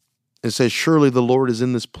and said, surely the Lord is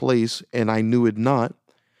in this place, and I knew it not.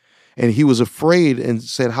 And he was afraid and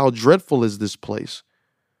said, how dreadful is this place?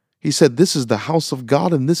 He said, this is the house of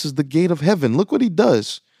God, and this is the gate of heaven. Look what he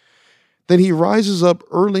does. Then he rises up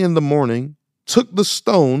early in the morning, took the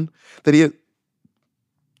stone that he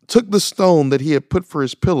had put for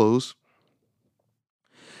his pillows,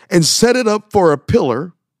 and set it up for a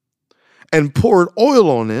pillar and poured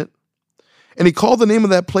oil on it. And he called the name of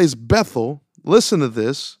that place Bethel. Listen to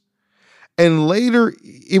this. And later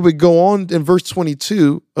it would go on in verse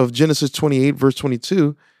 22 of Genesis 28, verse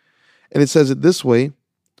 22. And it says it this way.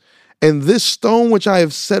 And this stone which I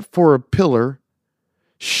have set for a pillar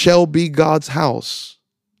shall be God's house.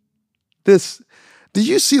 Did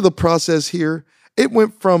you see the process here? It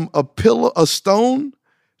went from a stone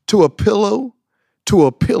to a pillow to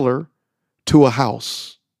a pillar to a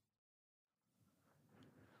house.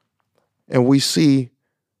 And we see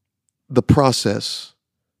the process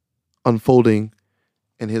unfolding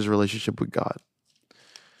in his relationship with God.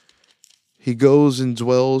 He goes and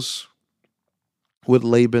dwells with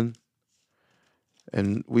Laban,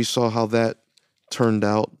 and we saw how that turned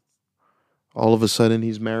out. All of a sudden,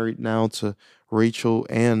 he's married now to Rachel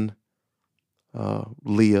and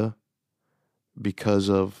Leah because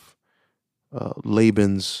of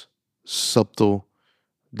Laban's subtle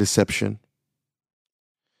deception.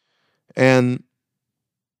 And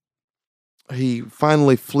he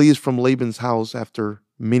finally flees from Laban's house after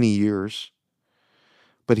many years,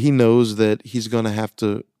 but he knows that he's going to have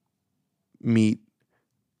to meet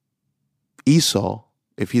Esau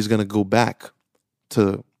if he's going to go back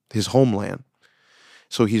to his homeland.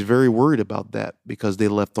 So he's very worried about that because they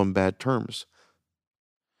left on bad terms.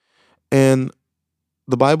 And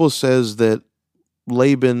the Bible says that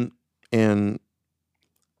Laban and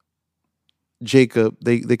Jacob,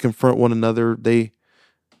 they confront one another. They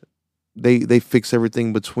fix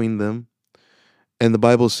everything between them. And the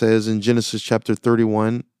Bible says in Genesis chapter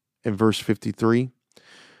 31 and verse 53,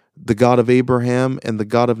 the God of Abraham and the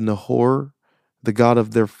God of Nahor, the God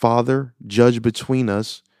of their father, judge between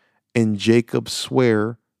us, and Jacob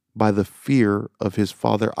swear by the fear of his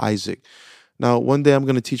father Isaac. Now, one day I'm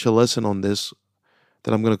going to teach a lesson on this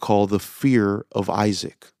that I'm going to call the fear of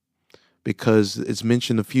Isaac, because it's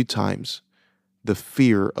mentioned a few times. The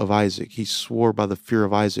fear of Isaac. He swore by the fear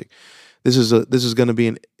of Isaac. This is going to be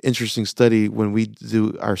an interesting study when we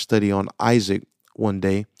do our study on Isaac one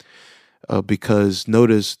day, because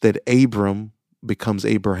notice that Abram becomes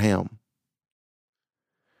Abraham,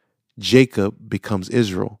 Jacob becomes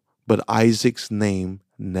Israel, but Isaac's name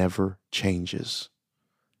never changes.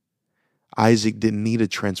 Isaac didn't need a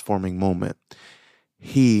transforming moment.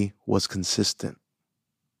 He was consistent.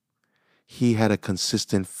 He had a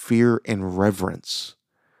consistent fear and reverence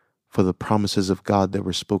for the promises of God that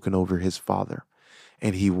were spoken over his father.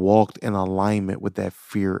 And he walked in alignment with that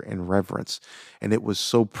fear and reverence. And it was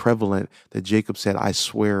so prevalent that Jacob said, I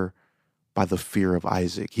swear by the fear of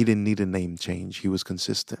Isaac. He didn't need a name change. He was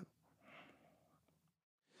consistent.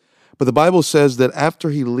 But the Bible says that after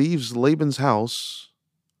he leaves Laban's house,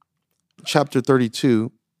 chapter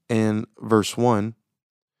 32 and verse 1,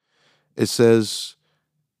 it says,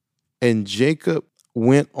 and Jacob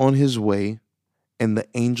went on his way, and the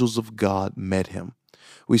angels of God met him.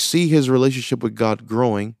 We see his relationship with God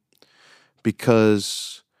growing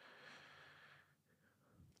because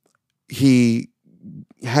he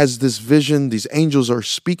has this vision. These angels are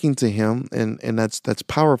speaking to him, and that's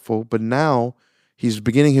powerful. But now he's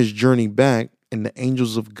beginning his journey back, and the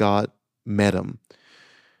angels of God met him.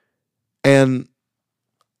 And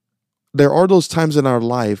there are those times in our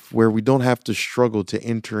life where we don't have to struggle to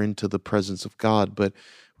enter into the presence of God, but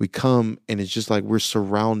we come and it's just like we're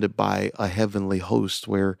surrounded by a heavenly host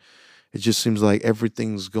where it just seems like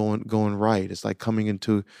everything's going right. It's like coming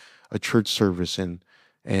into a church service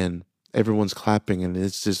and everyone's clapping, and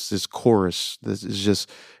it's just this chorus. This is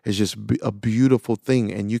just a beautiful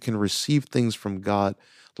thing, and you can receive things from God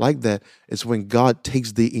like that. It's when God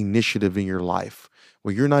takes the initiative in your life,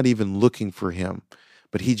 where you're not even looking for him,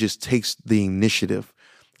 but he just takes the initiative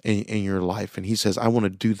in your life, and he says, I want to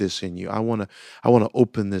do this in you. I want to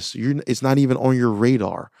open this. It's not even on your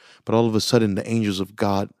radar, but all of a sudden the angels of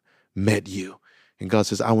God met you. And God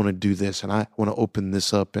says, I want to do this, and I want to open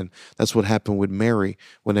this up. And that's what happened with Mary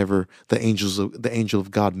whenever the angel of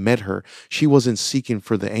God met her. She wasn't seeking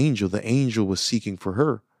for the angel was seeking for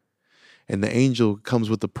her. And the angel comes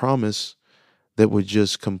with a promise that would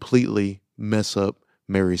just completely mess up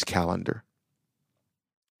Mary's calendar.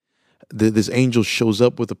 This angel shows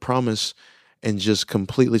up with a promise and just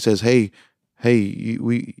completely says, hey,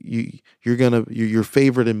 you're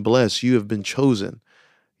favored and blessed. You have been chosen.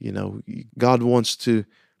 You know, God wants to,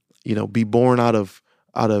 be born out of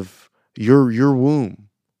your womb.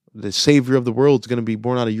 The Savior of the world is going to be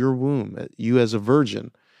born out of your womb, you as a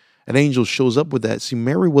virgin. An angel shows up with that. See,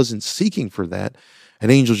 Mary wasn't seeking for that. An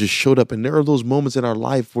angel just showed up. And there are those moments in our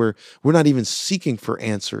life where we're not even seeking for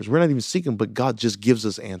answers. We're not even seeking, but God just gives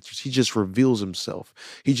us answers. He just reveals himself.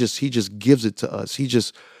 He just gives it to us. He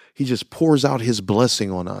just pours out his blessing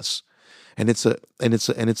on us. And it's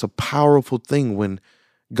a powerful thing when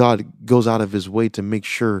God goes out of his way to make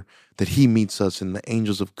sure that he meets us and the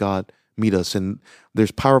angels of God meet us. And there's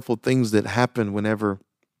powerful things that happen whenever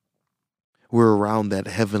we're around that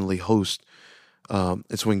heavenly host.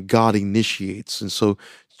 It's when God initiates. And so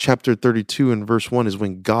chapter 32 and verse 1 is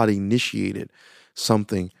when God initiated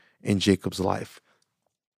something in Jacob's life.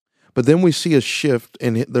 But then we see a shift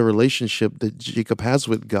in the relationship that Jacob has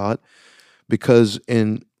with God, because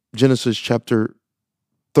in Genesis chapter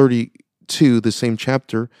 32, the same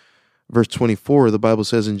chapter, verse 24, the Bible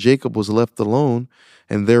says, and Jacob was left alone,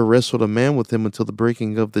 and there wrestled a man with him until the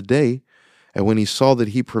breaking of the day. And when he saw that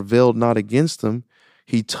he prevailed not against him,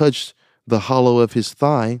 he touched the hollow of his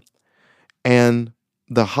thigh, and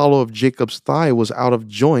the hollow of Jacob's thigh was out of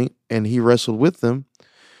joint, and he wrestled with him.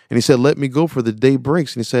 And he said, let me go, for the day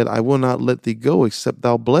breaks. And he said, I will not let thee go, except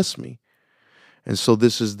thou bless me. And so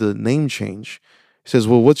this is the name change. He says,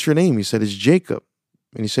 well, what's your name? He said, it's Jacob.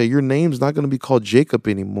 And he said, your name's not going to be called Jacob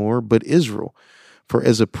anymore, but Israel. For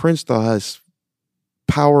as a prince thou hast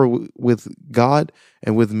power with God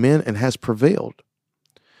and with men, and has prevailed.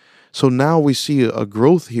 So now we see a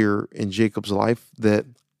growth here in Jacob's life, that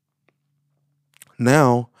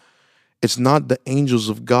now it's not the angels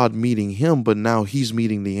of God meeting him, but now he's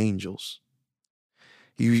meeting the angels.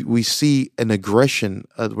 We see an aggression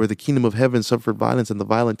where the kingdom of heaven suffered violence, and the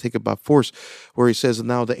violent take it by force, where he says,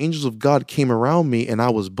 now the angels of God came around me and I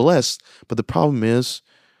was blessed, but the problem is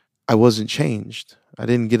I wasn't changed. I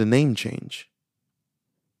didn't get a name change.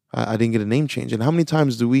 I didn't get a name change. And how many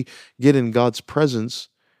times do we get in God's presence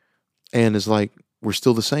and it's like we're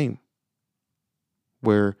still the same?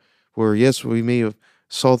 Where yes, we may have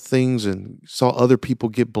saw things and saw other people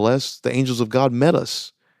get blessed. The angels of God met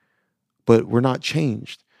us, but we're not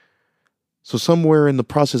changed. So somewhere in the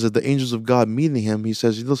process of the angels of God meeting him, he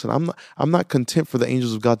says, listen, I'm not content for the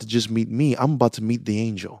angels of God to just meet me. I'm about to meet the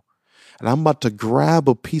angel. And I'm about to grab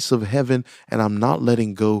a piece of heaven, and I'm not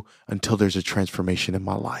letting go until there's a transformation in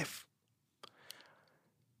my life.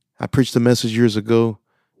 I preached a message years ago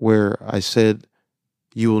where I said,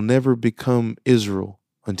 you will never become Israel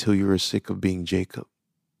until you are sick of being Jacob.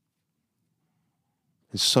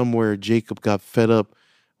 And somewhere Jacob got fed up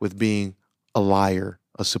with being a liar,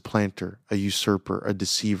 a supplanter, a usurper, a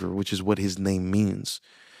deceiver, which is what his name means.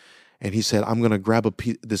 And he said, I'm going to grab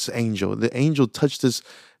this angel. The angel touched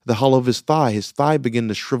the hollow of his thigh. His thigh began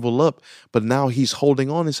to shrivel up, but now he's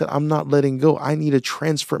holding on and said, I'm not letting go. I need a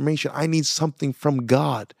transformation. I need something from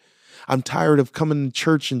God. I'm tired of coming to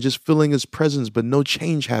church and just feeling his presence, but no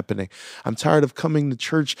change happening. I'm tired of coming to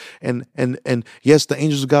church and yes, the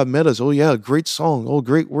angels of God met us. Oh yeah, great song. Oh,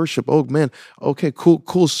 great worship. Oh man, okay,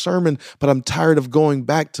 cool sermon. But I'm tired of going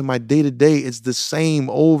back to my day-to-day. It's the same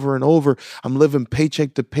over and over. I'm living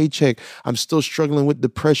paycheck to paycheck. I'm still struggling with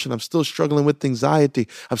depression. I'm still struggling with anxiety.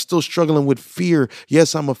 I'm still struggling with fear.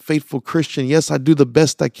 Yes, I'm a faithful Christian. Yes, I do the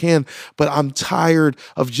best I can, but I'm tired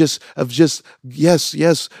of just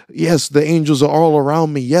yes, the angels are all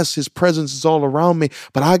around me. Yes, his presence is all around me,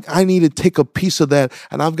 but I need to take a piece of that.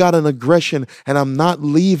 And I've got an aggression, and I'm not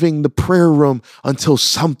leaving the prayer room until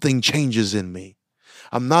something changes in me.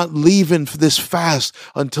 I'm not leaving for this fast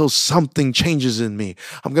until something changes in me.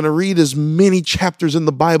 I'm going to read as many chapters in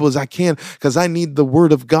the Bible as I can because I need the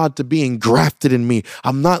word of God to be engrafted in me.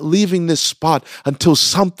 I'm not leaving this spot until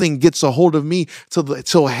something gets a hold of me,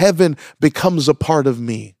 till heaven becomes a part of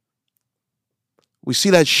me. We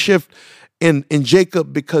see that shift in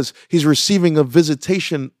Jacob because he's receiving a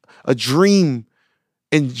visitation, a dream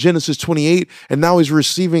in Genesis 28, and now he's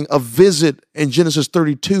receiving a visit in Genesis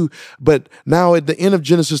 32. But now at the end of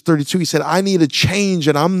Genesis 32, he said, I need a change,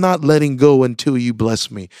 and I'm not letting go until you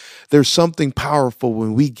bless me. There's something powerful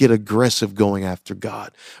when we get aggressive going after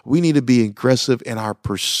God. We need to be aggressive in our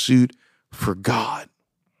pursuit for God.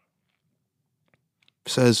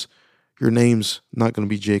 It says, your name's not going to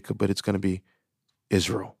be Jacob, but it's going to be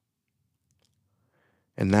Israel.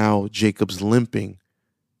 And now Jacob's limping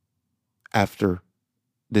after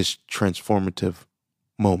this transformative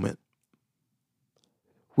moment.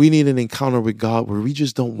 We need an encounter with God where we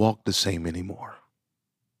just don't walk the same anymore.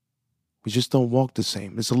 We just don't walk the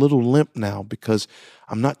same. It's a little limp now because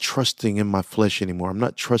I'm not trusting in my flesh anymore. I'm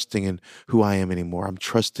not trusting in who I am anymore. I'm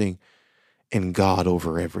trusting in God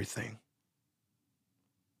over everything.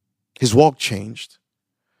 His walk changed.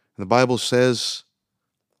 And the Bible says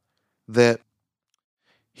that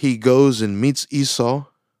he goes and meets Esau,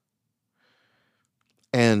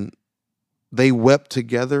 and they wept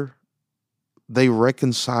together. They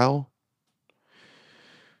reconcile.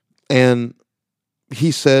 And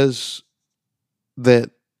he says that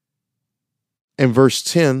in verse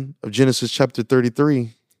 10 of Genesis chapter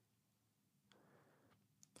 33,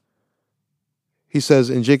 he says,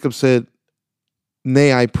 and Jacob said,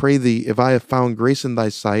 nay, I pray thee, if I have found grace in thy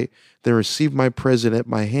sight, then receive my present at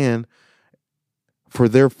my hand, for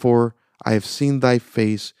therefore I have seen thy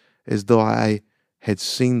face as though I had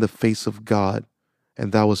seen the face of God,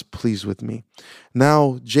 and thou wast pleased with me.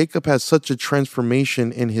 Now, Jacob has such a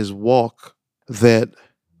transformation in his walk that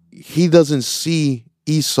he doesn't see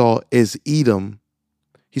Esau as Edom.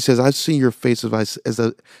 He says, I've seen your face as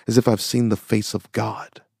if I've seen the face of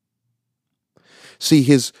God. See,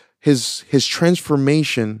 his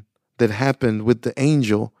transformation that happened with the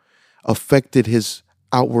angel affected his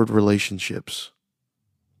outward relationships.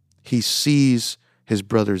 He sees his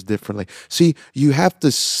brothers differently. See, you have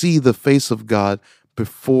to see the face of God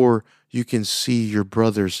before you can see your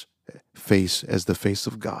brother's face as the face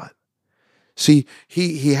of God. See,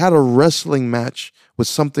 he had a wrestling match with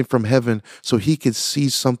something from heaven so he could see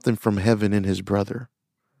something from heaven in his brother.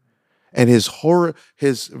 And his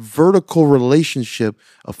vertical relationship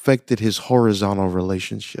affected his horizontal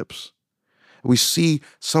relationships. We see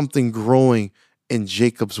something growing in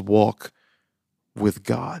Jacob's walk with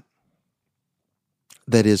God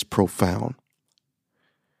that is profound.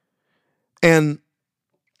 And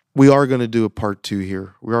we are going to do a part 2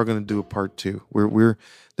 here. We are going to do a part 2.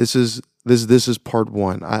 This is part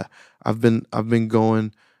 1. I've been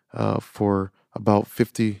going for about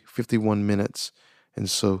 51 minutes, and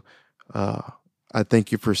so I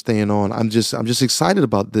thank you for staying on. I'm just excited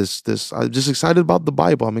about this. I'm just excited about the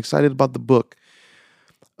Bible. I'm excited about the book.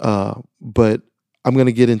 But I'm going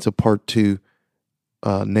to get into part 2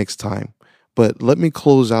 next time. But let me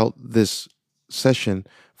close out this session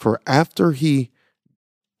for after he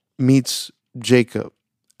meets Jacob,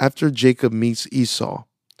 after Jacob meets Esau,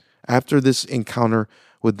 after this encounter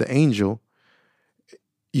with the angel,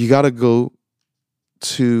 you got to go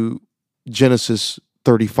to Genesis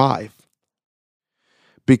 35,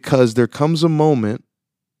 because there comes a moment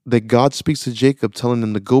that God speaks to Jacob, telling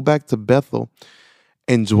him to go back to Bethel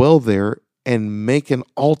and dwell there and make an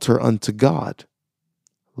altar unto God.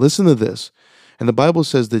 Listen to this. And the Bible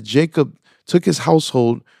says that Jacob took his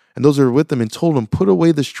household and those that were with him and told them, put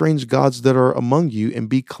away the strange gods that are among you and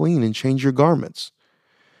be clean and change your garments.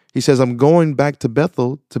 He says, I'm going back to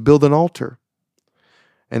Bethel to build an altar.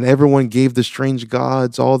 And everyone gave the strange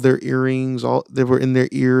gods all their earrings, all they were in their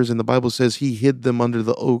ears. And the Bible says he hid them under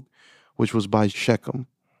the oak, which was by Shechem.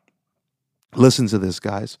 Listen to this,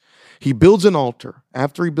 guys. He builds an altar.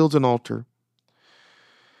 After he builds an altar,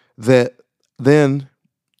 that then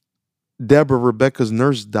Deborah, Rebekah's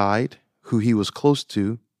nurse, died, who he was close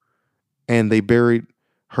to, and they buried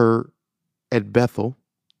her at Bethel,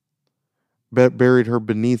 buried her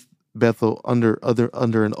beneath Bethel under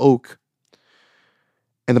an oak.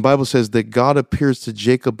 And the Bible says that God appears to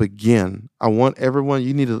Jacob again. I want everyone,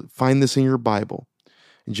 you need to find this in your Bible.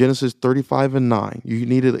 In Genesis 35:9, you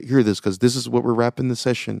need to hear this because this is what we're wrapping the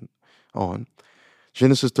session on.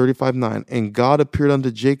 Genesis 35:9, and God appeared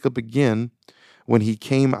unto Jacob again when he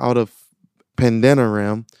came out of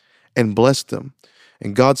Paddan-aram and blessed him.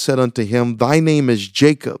 And God said unto him, thy name is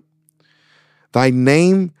Jacob. Thy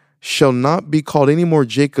name shall not be called any more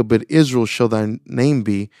Jacob, but Israel shall thy name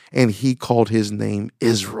be. And he called his name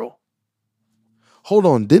Israel. Hold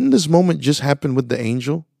on, didn't this moment just happen with the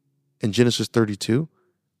angel in Genesis 32?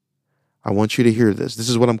 I want you to hear this. This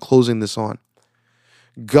is what I'm closing this on.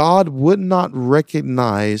 God would not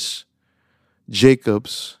recognize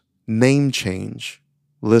Jacob's name change,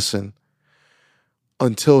 listen,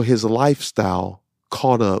 until his lifestyle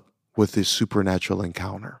caught up with his supernatural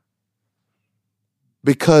encounter.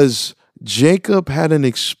 Because Jacob had an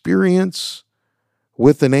experience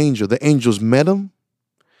with an angel. The angels met him,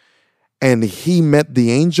 and he met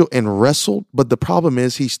the angel and wrestled. But the problem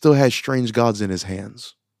is he still has strange gods in his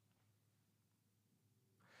hands.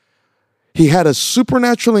 He had a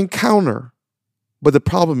supernatural encounter, but the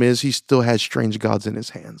problem is he still has strange gods in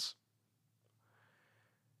his hands.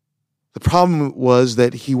 The problem was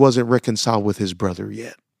that he wasn't reconciled with his brother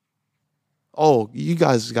yet. Oh, you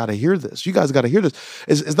guys got to hear this. You guys got to hear this.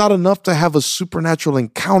 It's not enough to have a supernatural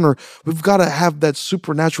encounter. We've got to have that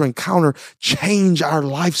supernatural encounter change our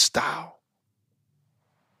lifestyle.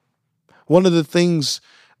 One of the things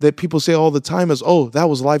that people say all the time is, oh, that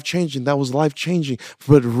was life-changing. That was life-changing.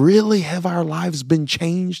 But really, have our lives been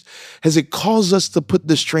changed? Has it caused us to put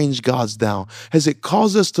the strange gods down? Has it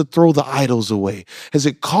caused us to throw the idols away? Has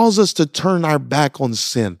it caused us to turn our back on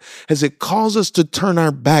sin? Has it caused us to turn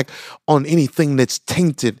our back on anything that's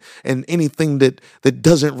tainted and anything that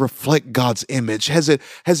doesn't reflect God's image? Has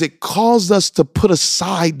it caused us to put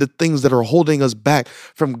aside the things that are holding us back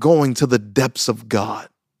from going to the depths of God?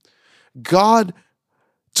 God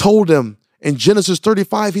told him in Genesis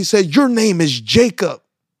 35, he said, your name is Jacob.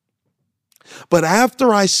 But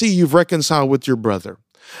after I see you've reconciled with your brother,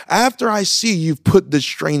 after I see you've put the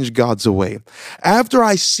strange gods away, after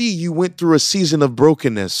I see you went through a season of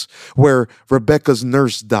brokenness where Rebekah's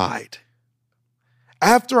nurse died,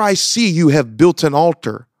 after I see you have built an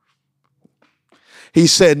altar, he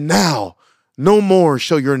said, now no more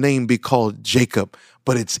shall your name be called Jacob,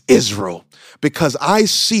 but it's Israel, because I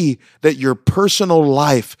see that your personal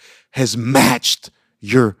life has matched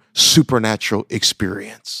your supernatural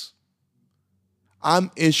experience. I'm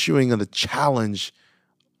issuing a challenge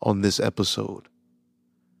on this episode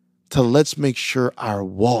to let's make sure our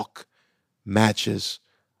walk matches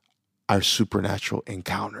our supernatural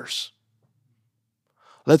encounters.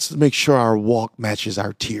 Let's make sure our walk matches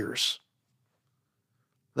our tears.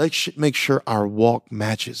 Let's make sure our walk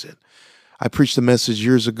matches it. I preached a message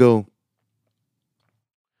years ago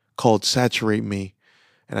called Saturate Me,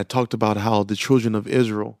 and I talked about how the children of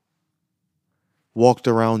Israel walked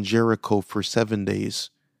around Jericho for 7 days,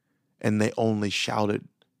 and they only shouted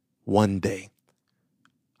one day.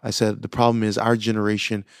 I said, the problem is our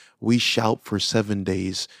generation, we shout for 7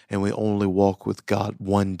 days, and we only walk with God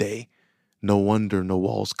one day. No wonder no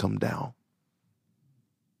walls come down.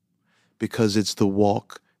 Because it's the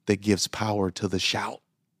walk that gives power to the shout.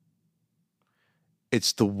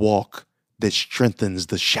 It's the walk that strengthens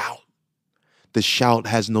the shout. The shout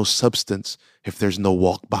has no substance if there's no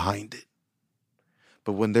walk behind it.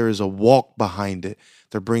 But when there is a walk behind it,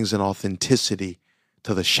 there brings an authenticity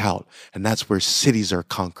to the shout. And that's where cities are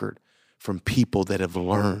conquered, from people that have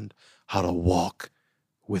learned how to walk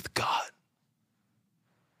with God.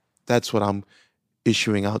 That's what I'm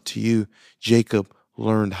issuing out to you. Jacob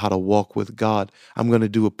learned how to walk with God. I'm going to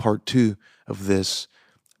do a part 2 of this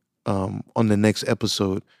on the next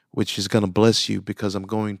episode, which is going to bless you, because I'm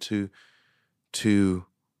going to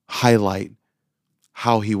highlight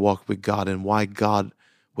how he walked with God and why God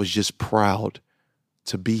was just proud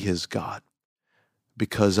to be his God,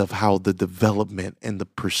 because of how the development and the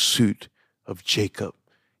pursuit of Jacob,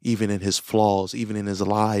 even in his flaws, even in his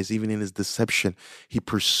lies, even in his deception, he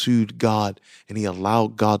pursued God and he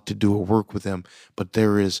allowed God to do a work with him. But there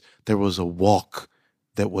was a walk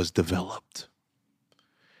that was developed.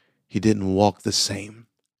 He didn't walk the same.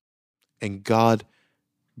 And God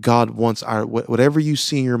wants whatever you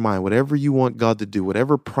see in your mind, whatever you want God to do,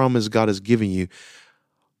 whatever promise God has given you,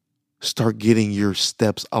 start getting your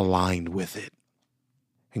steps aligned with it.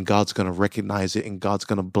 And God's going to recognize it, and God's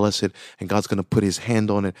going to bless it, and God's going to put his hand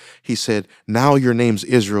on it. He said, now your name's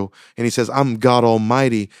Israel. And he says, I'm God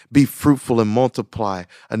Almighty. Be fruitful and multiply.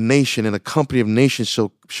 A nation and a company of nations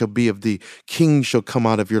shall be of thee. Kings shall come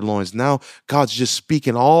out of your loins. Now God's just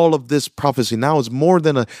speaking all of this prophecy. Now it's more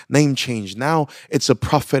than a name change. Now it's a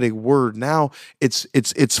prophetic word. Now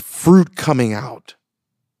it's fruit coming out.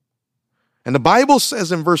 And the Bible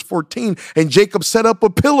says in verse 14, and Jacob set up a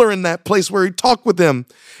pillar in that place where he talked with them,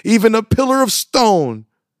 even a pillar of stone,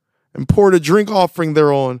 and poured a drink offering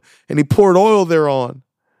thereon, and he poured oil thereon.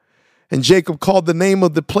 And Jacob called the name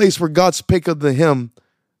of the place where God spake unto him,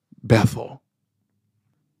 Bethel.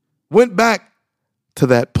 Went back to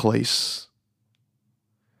that place,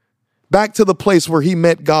 back to the place where he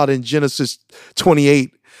met God in Genesis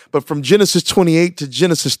 28. But from Genesis 28 to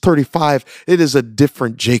Genesis 35, it is a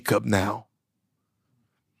different Jacob now.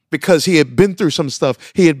 Because he had been through some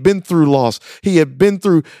stuff. He had been through loss. He had been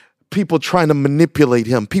through people trying to manipulate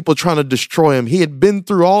him, people trying to destroy him. He had been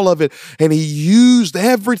through all of it, and he used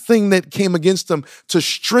everything that came against him to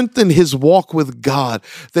strengthen his walk with God.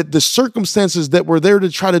 That the circumstances that were there to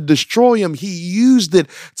try to destroy him, he used it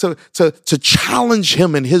to challenge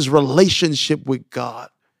him in his relationship with God,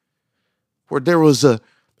 where there was a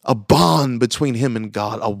bond between him and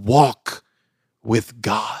God, a walk with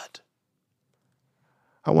God.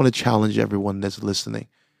 I want to challenge everyone that's listening.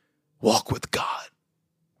 Walk with God.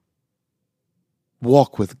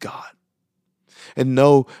 Walk with God. And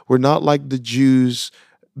no, we're not like the Jews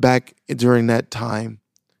back during that time,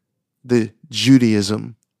 the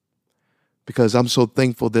Judaism, because I'm so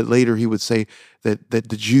thankful that later he would say that the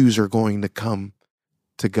Jews are going to come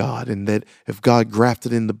to God, and that if God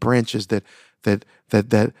grafted in the branches, that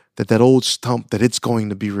old stump, that it's going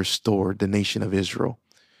to be restored, the nation of Israel.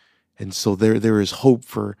 And so there is hope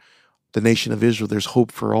for the nation of Israel. There's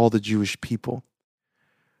hope for all the Jewish people.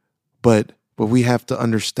 But what we have to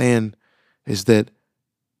understand is that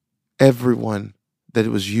everyone that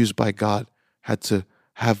was used by God had to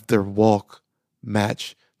have their walk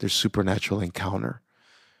match their supernatural encounter.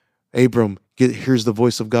 Abram hears the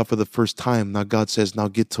voice of God for the first time. Now God says, now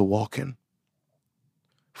get to walking.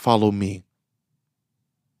 Follow me.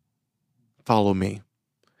 Follow me.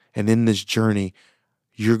 And in this journey,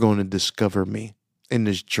 you're going to discover me. In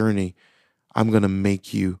this journey, I'm going to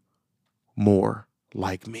make you more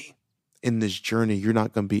like me. In this journey, you're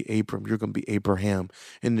not going to be Abram, you're going to be Abraham.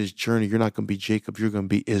 In this journey, you're not going to be Jacob, you're going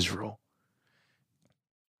to be Israel.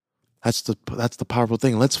 That's the powerful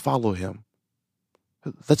thing. Let's follow him.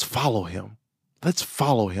 Let's follow him. Let's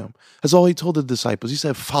follow him. That's all he told the disciples. He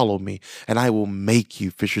said, follow me, and I will make you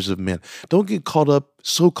fishers of men. Don't get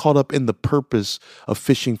so caught up in the purpose of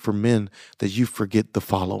fishing for men that you forget the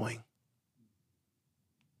following.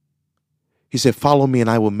 He said, follow me and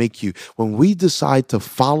I will make you. When we decide to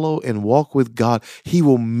follow and walk with God, he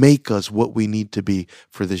will make us what we need to be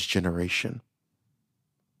for this generation.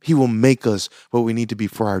 He will make us what we need to be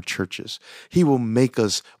for our churches. He will make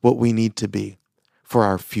us what we need to be for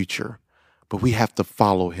our future. But we have to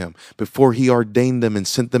follow him. Before he ordained them and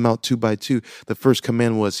sent them out 2 by 2, the first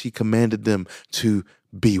command was he commanded them to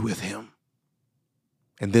be with him.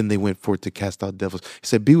 And then they went forth to cast out devils. He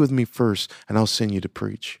said, be with me first and I'll send you to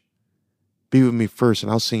preach. Be with me first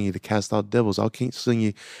and I'll send you to cast out devils. I'll send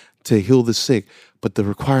you to heal the sick. But the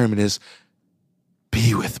requirement is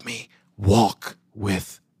be with me. Walk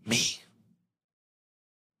with me.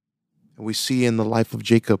 And we see in the life of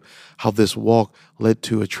Jacob how this walk led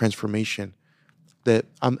to a transformation. That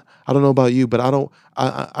I don't know about you, but I don't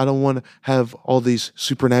want to have all these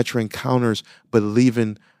supernatural encounters, but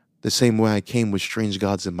leaving the same way I came with strange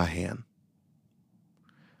gods in my hand,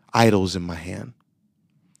 idols in my hand,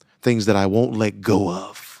 things that I won't let go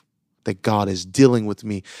of. that God is dealing with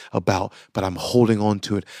me about, but I'm holding on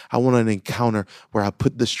to it. I want an encounter where I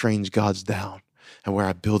put the strange gods down and where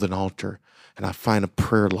I build an altar and I find a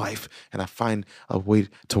prayer life and I find a way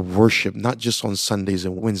to worship, not just on Sundays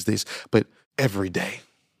and Wednesdays, but every day.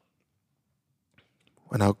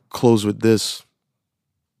 And I'll close with this.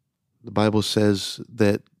 The Bible says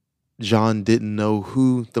that John didn't know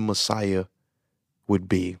who the Messiah would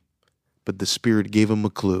be, but the Spirit gave him a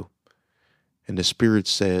clue. And the Spirit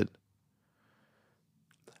said,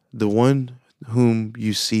 the one whom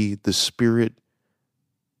you see the Spirit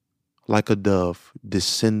like a dove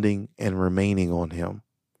descending and remaining on him,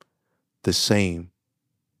 the same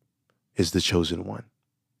is the chosen one.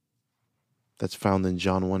 That's found in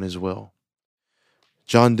John 1 as well.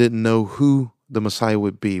 John didn't know who the Messiah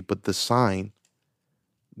would be, but the sign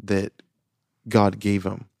that God gave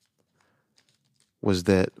him was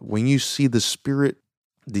that when you see the Spirit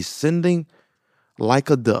descending like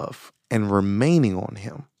a dove and remaining on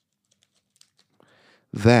him,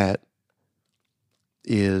 that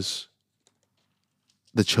is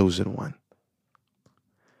the chosen one.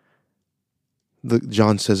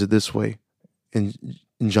 John says it this way in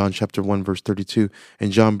John chapter 1, verse 32.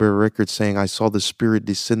 And John bare record saying, I saw the Spirit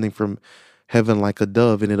descending from heaven like a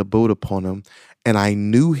dove, and it abode upon him. And I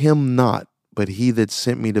knew him not, but he that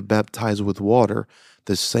sent me to baptize with water,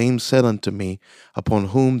 the same said unto me, upon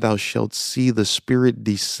whom thou shalt see the Spirit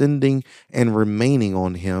descending and remaining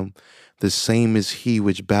on him, the same is he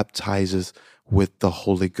which baptizeth with the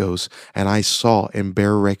Holy Ghost. And I saw and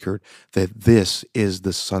bear record that this is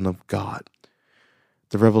the Son of God.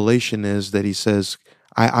 The revelation is that he says,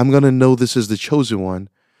 I'm going to know this is the chosen one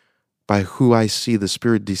by who I see the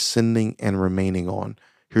Spirit descending and remaining on.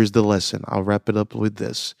 Here's the lesson. I'll wrap it up with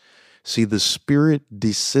this. See, the Spirit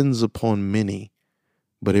descends upon many,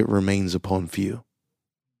 but it remains upon few.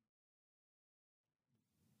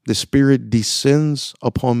 The Spirit descends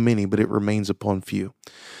upon many, but it remains upon few.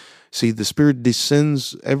 See, the Spirit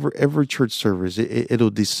descends every church service. It'll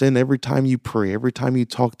descend every time you pray, every time you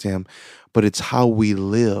talk to him, but it's how we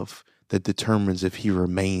live that determines if he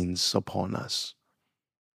remains upon us.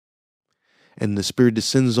 And the Spirit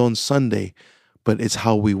descends on Sunday, but it's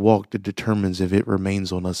how we walk that determines if it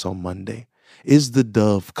remains on us on Monday. Is the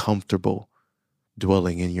dove comfortable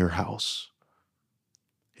dwelling in your house?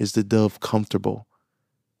 Is the dove comfortable?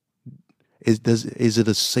 Is it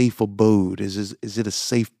a safe abode? Is it a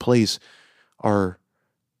safe place? Or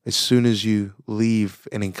as soon as you leave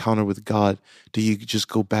an encounter with God, do you just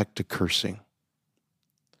go back to cursing?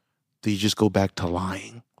 Do you just go back to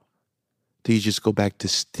lying? Do you just go back to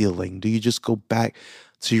stealing? Do you just go back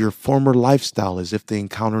to your former lifestyle as if the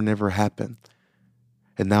encounter never happened?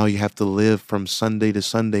 And now you have to live from Sunday to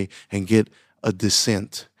Sunday and get a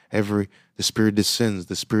descent. The Spirit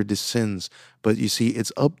descends. But you see,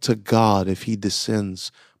 it's up to God if he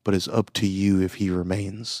descends, but it's up to you if he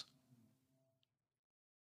remains.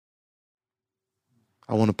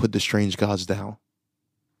 I want to put the strange gods down.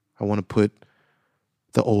 I want to put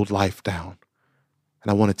the old life down.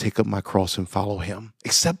 And I want to take up my cross and follow him.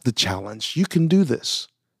 Accept the challenge. You can do this.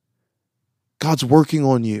 God's working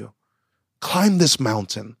on you. Climb this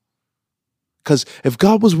mountain. Because if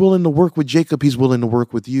God was willing to work with Jacob, he's willing to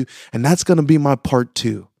work with you. And that's going to be my part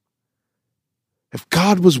 2. If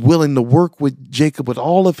God was willing to work with Jacob with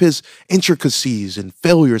all of his intricacies and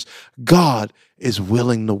failures, God is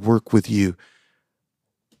willing to work with you.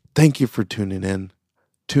 Thank you for tuning in.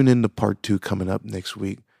 Tune in to part 2 coming up next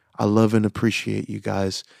week. I love and appreciate you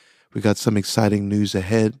guys. We got some exciting news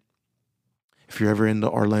ahead. If you're ever in the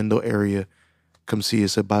Orlando area, come see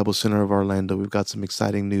us at Bible Center of Orlando. We've got some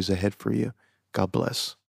exciting news ahead for you. God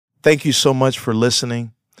bless. Thank you so much for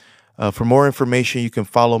listening. For more information, you can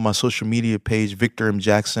follow my social media page, Victor M.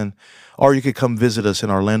 Jackson, or you can come visit us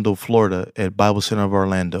in Orlando, Florida at Bible Center of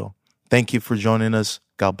Orlando. Thank you for joining us.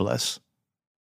 God bless.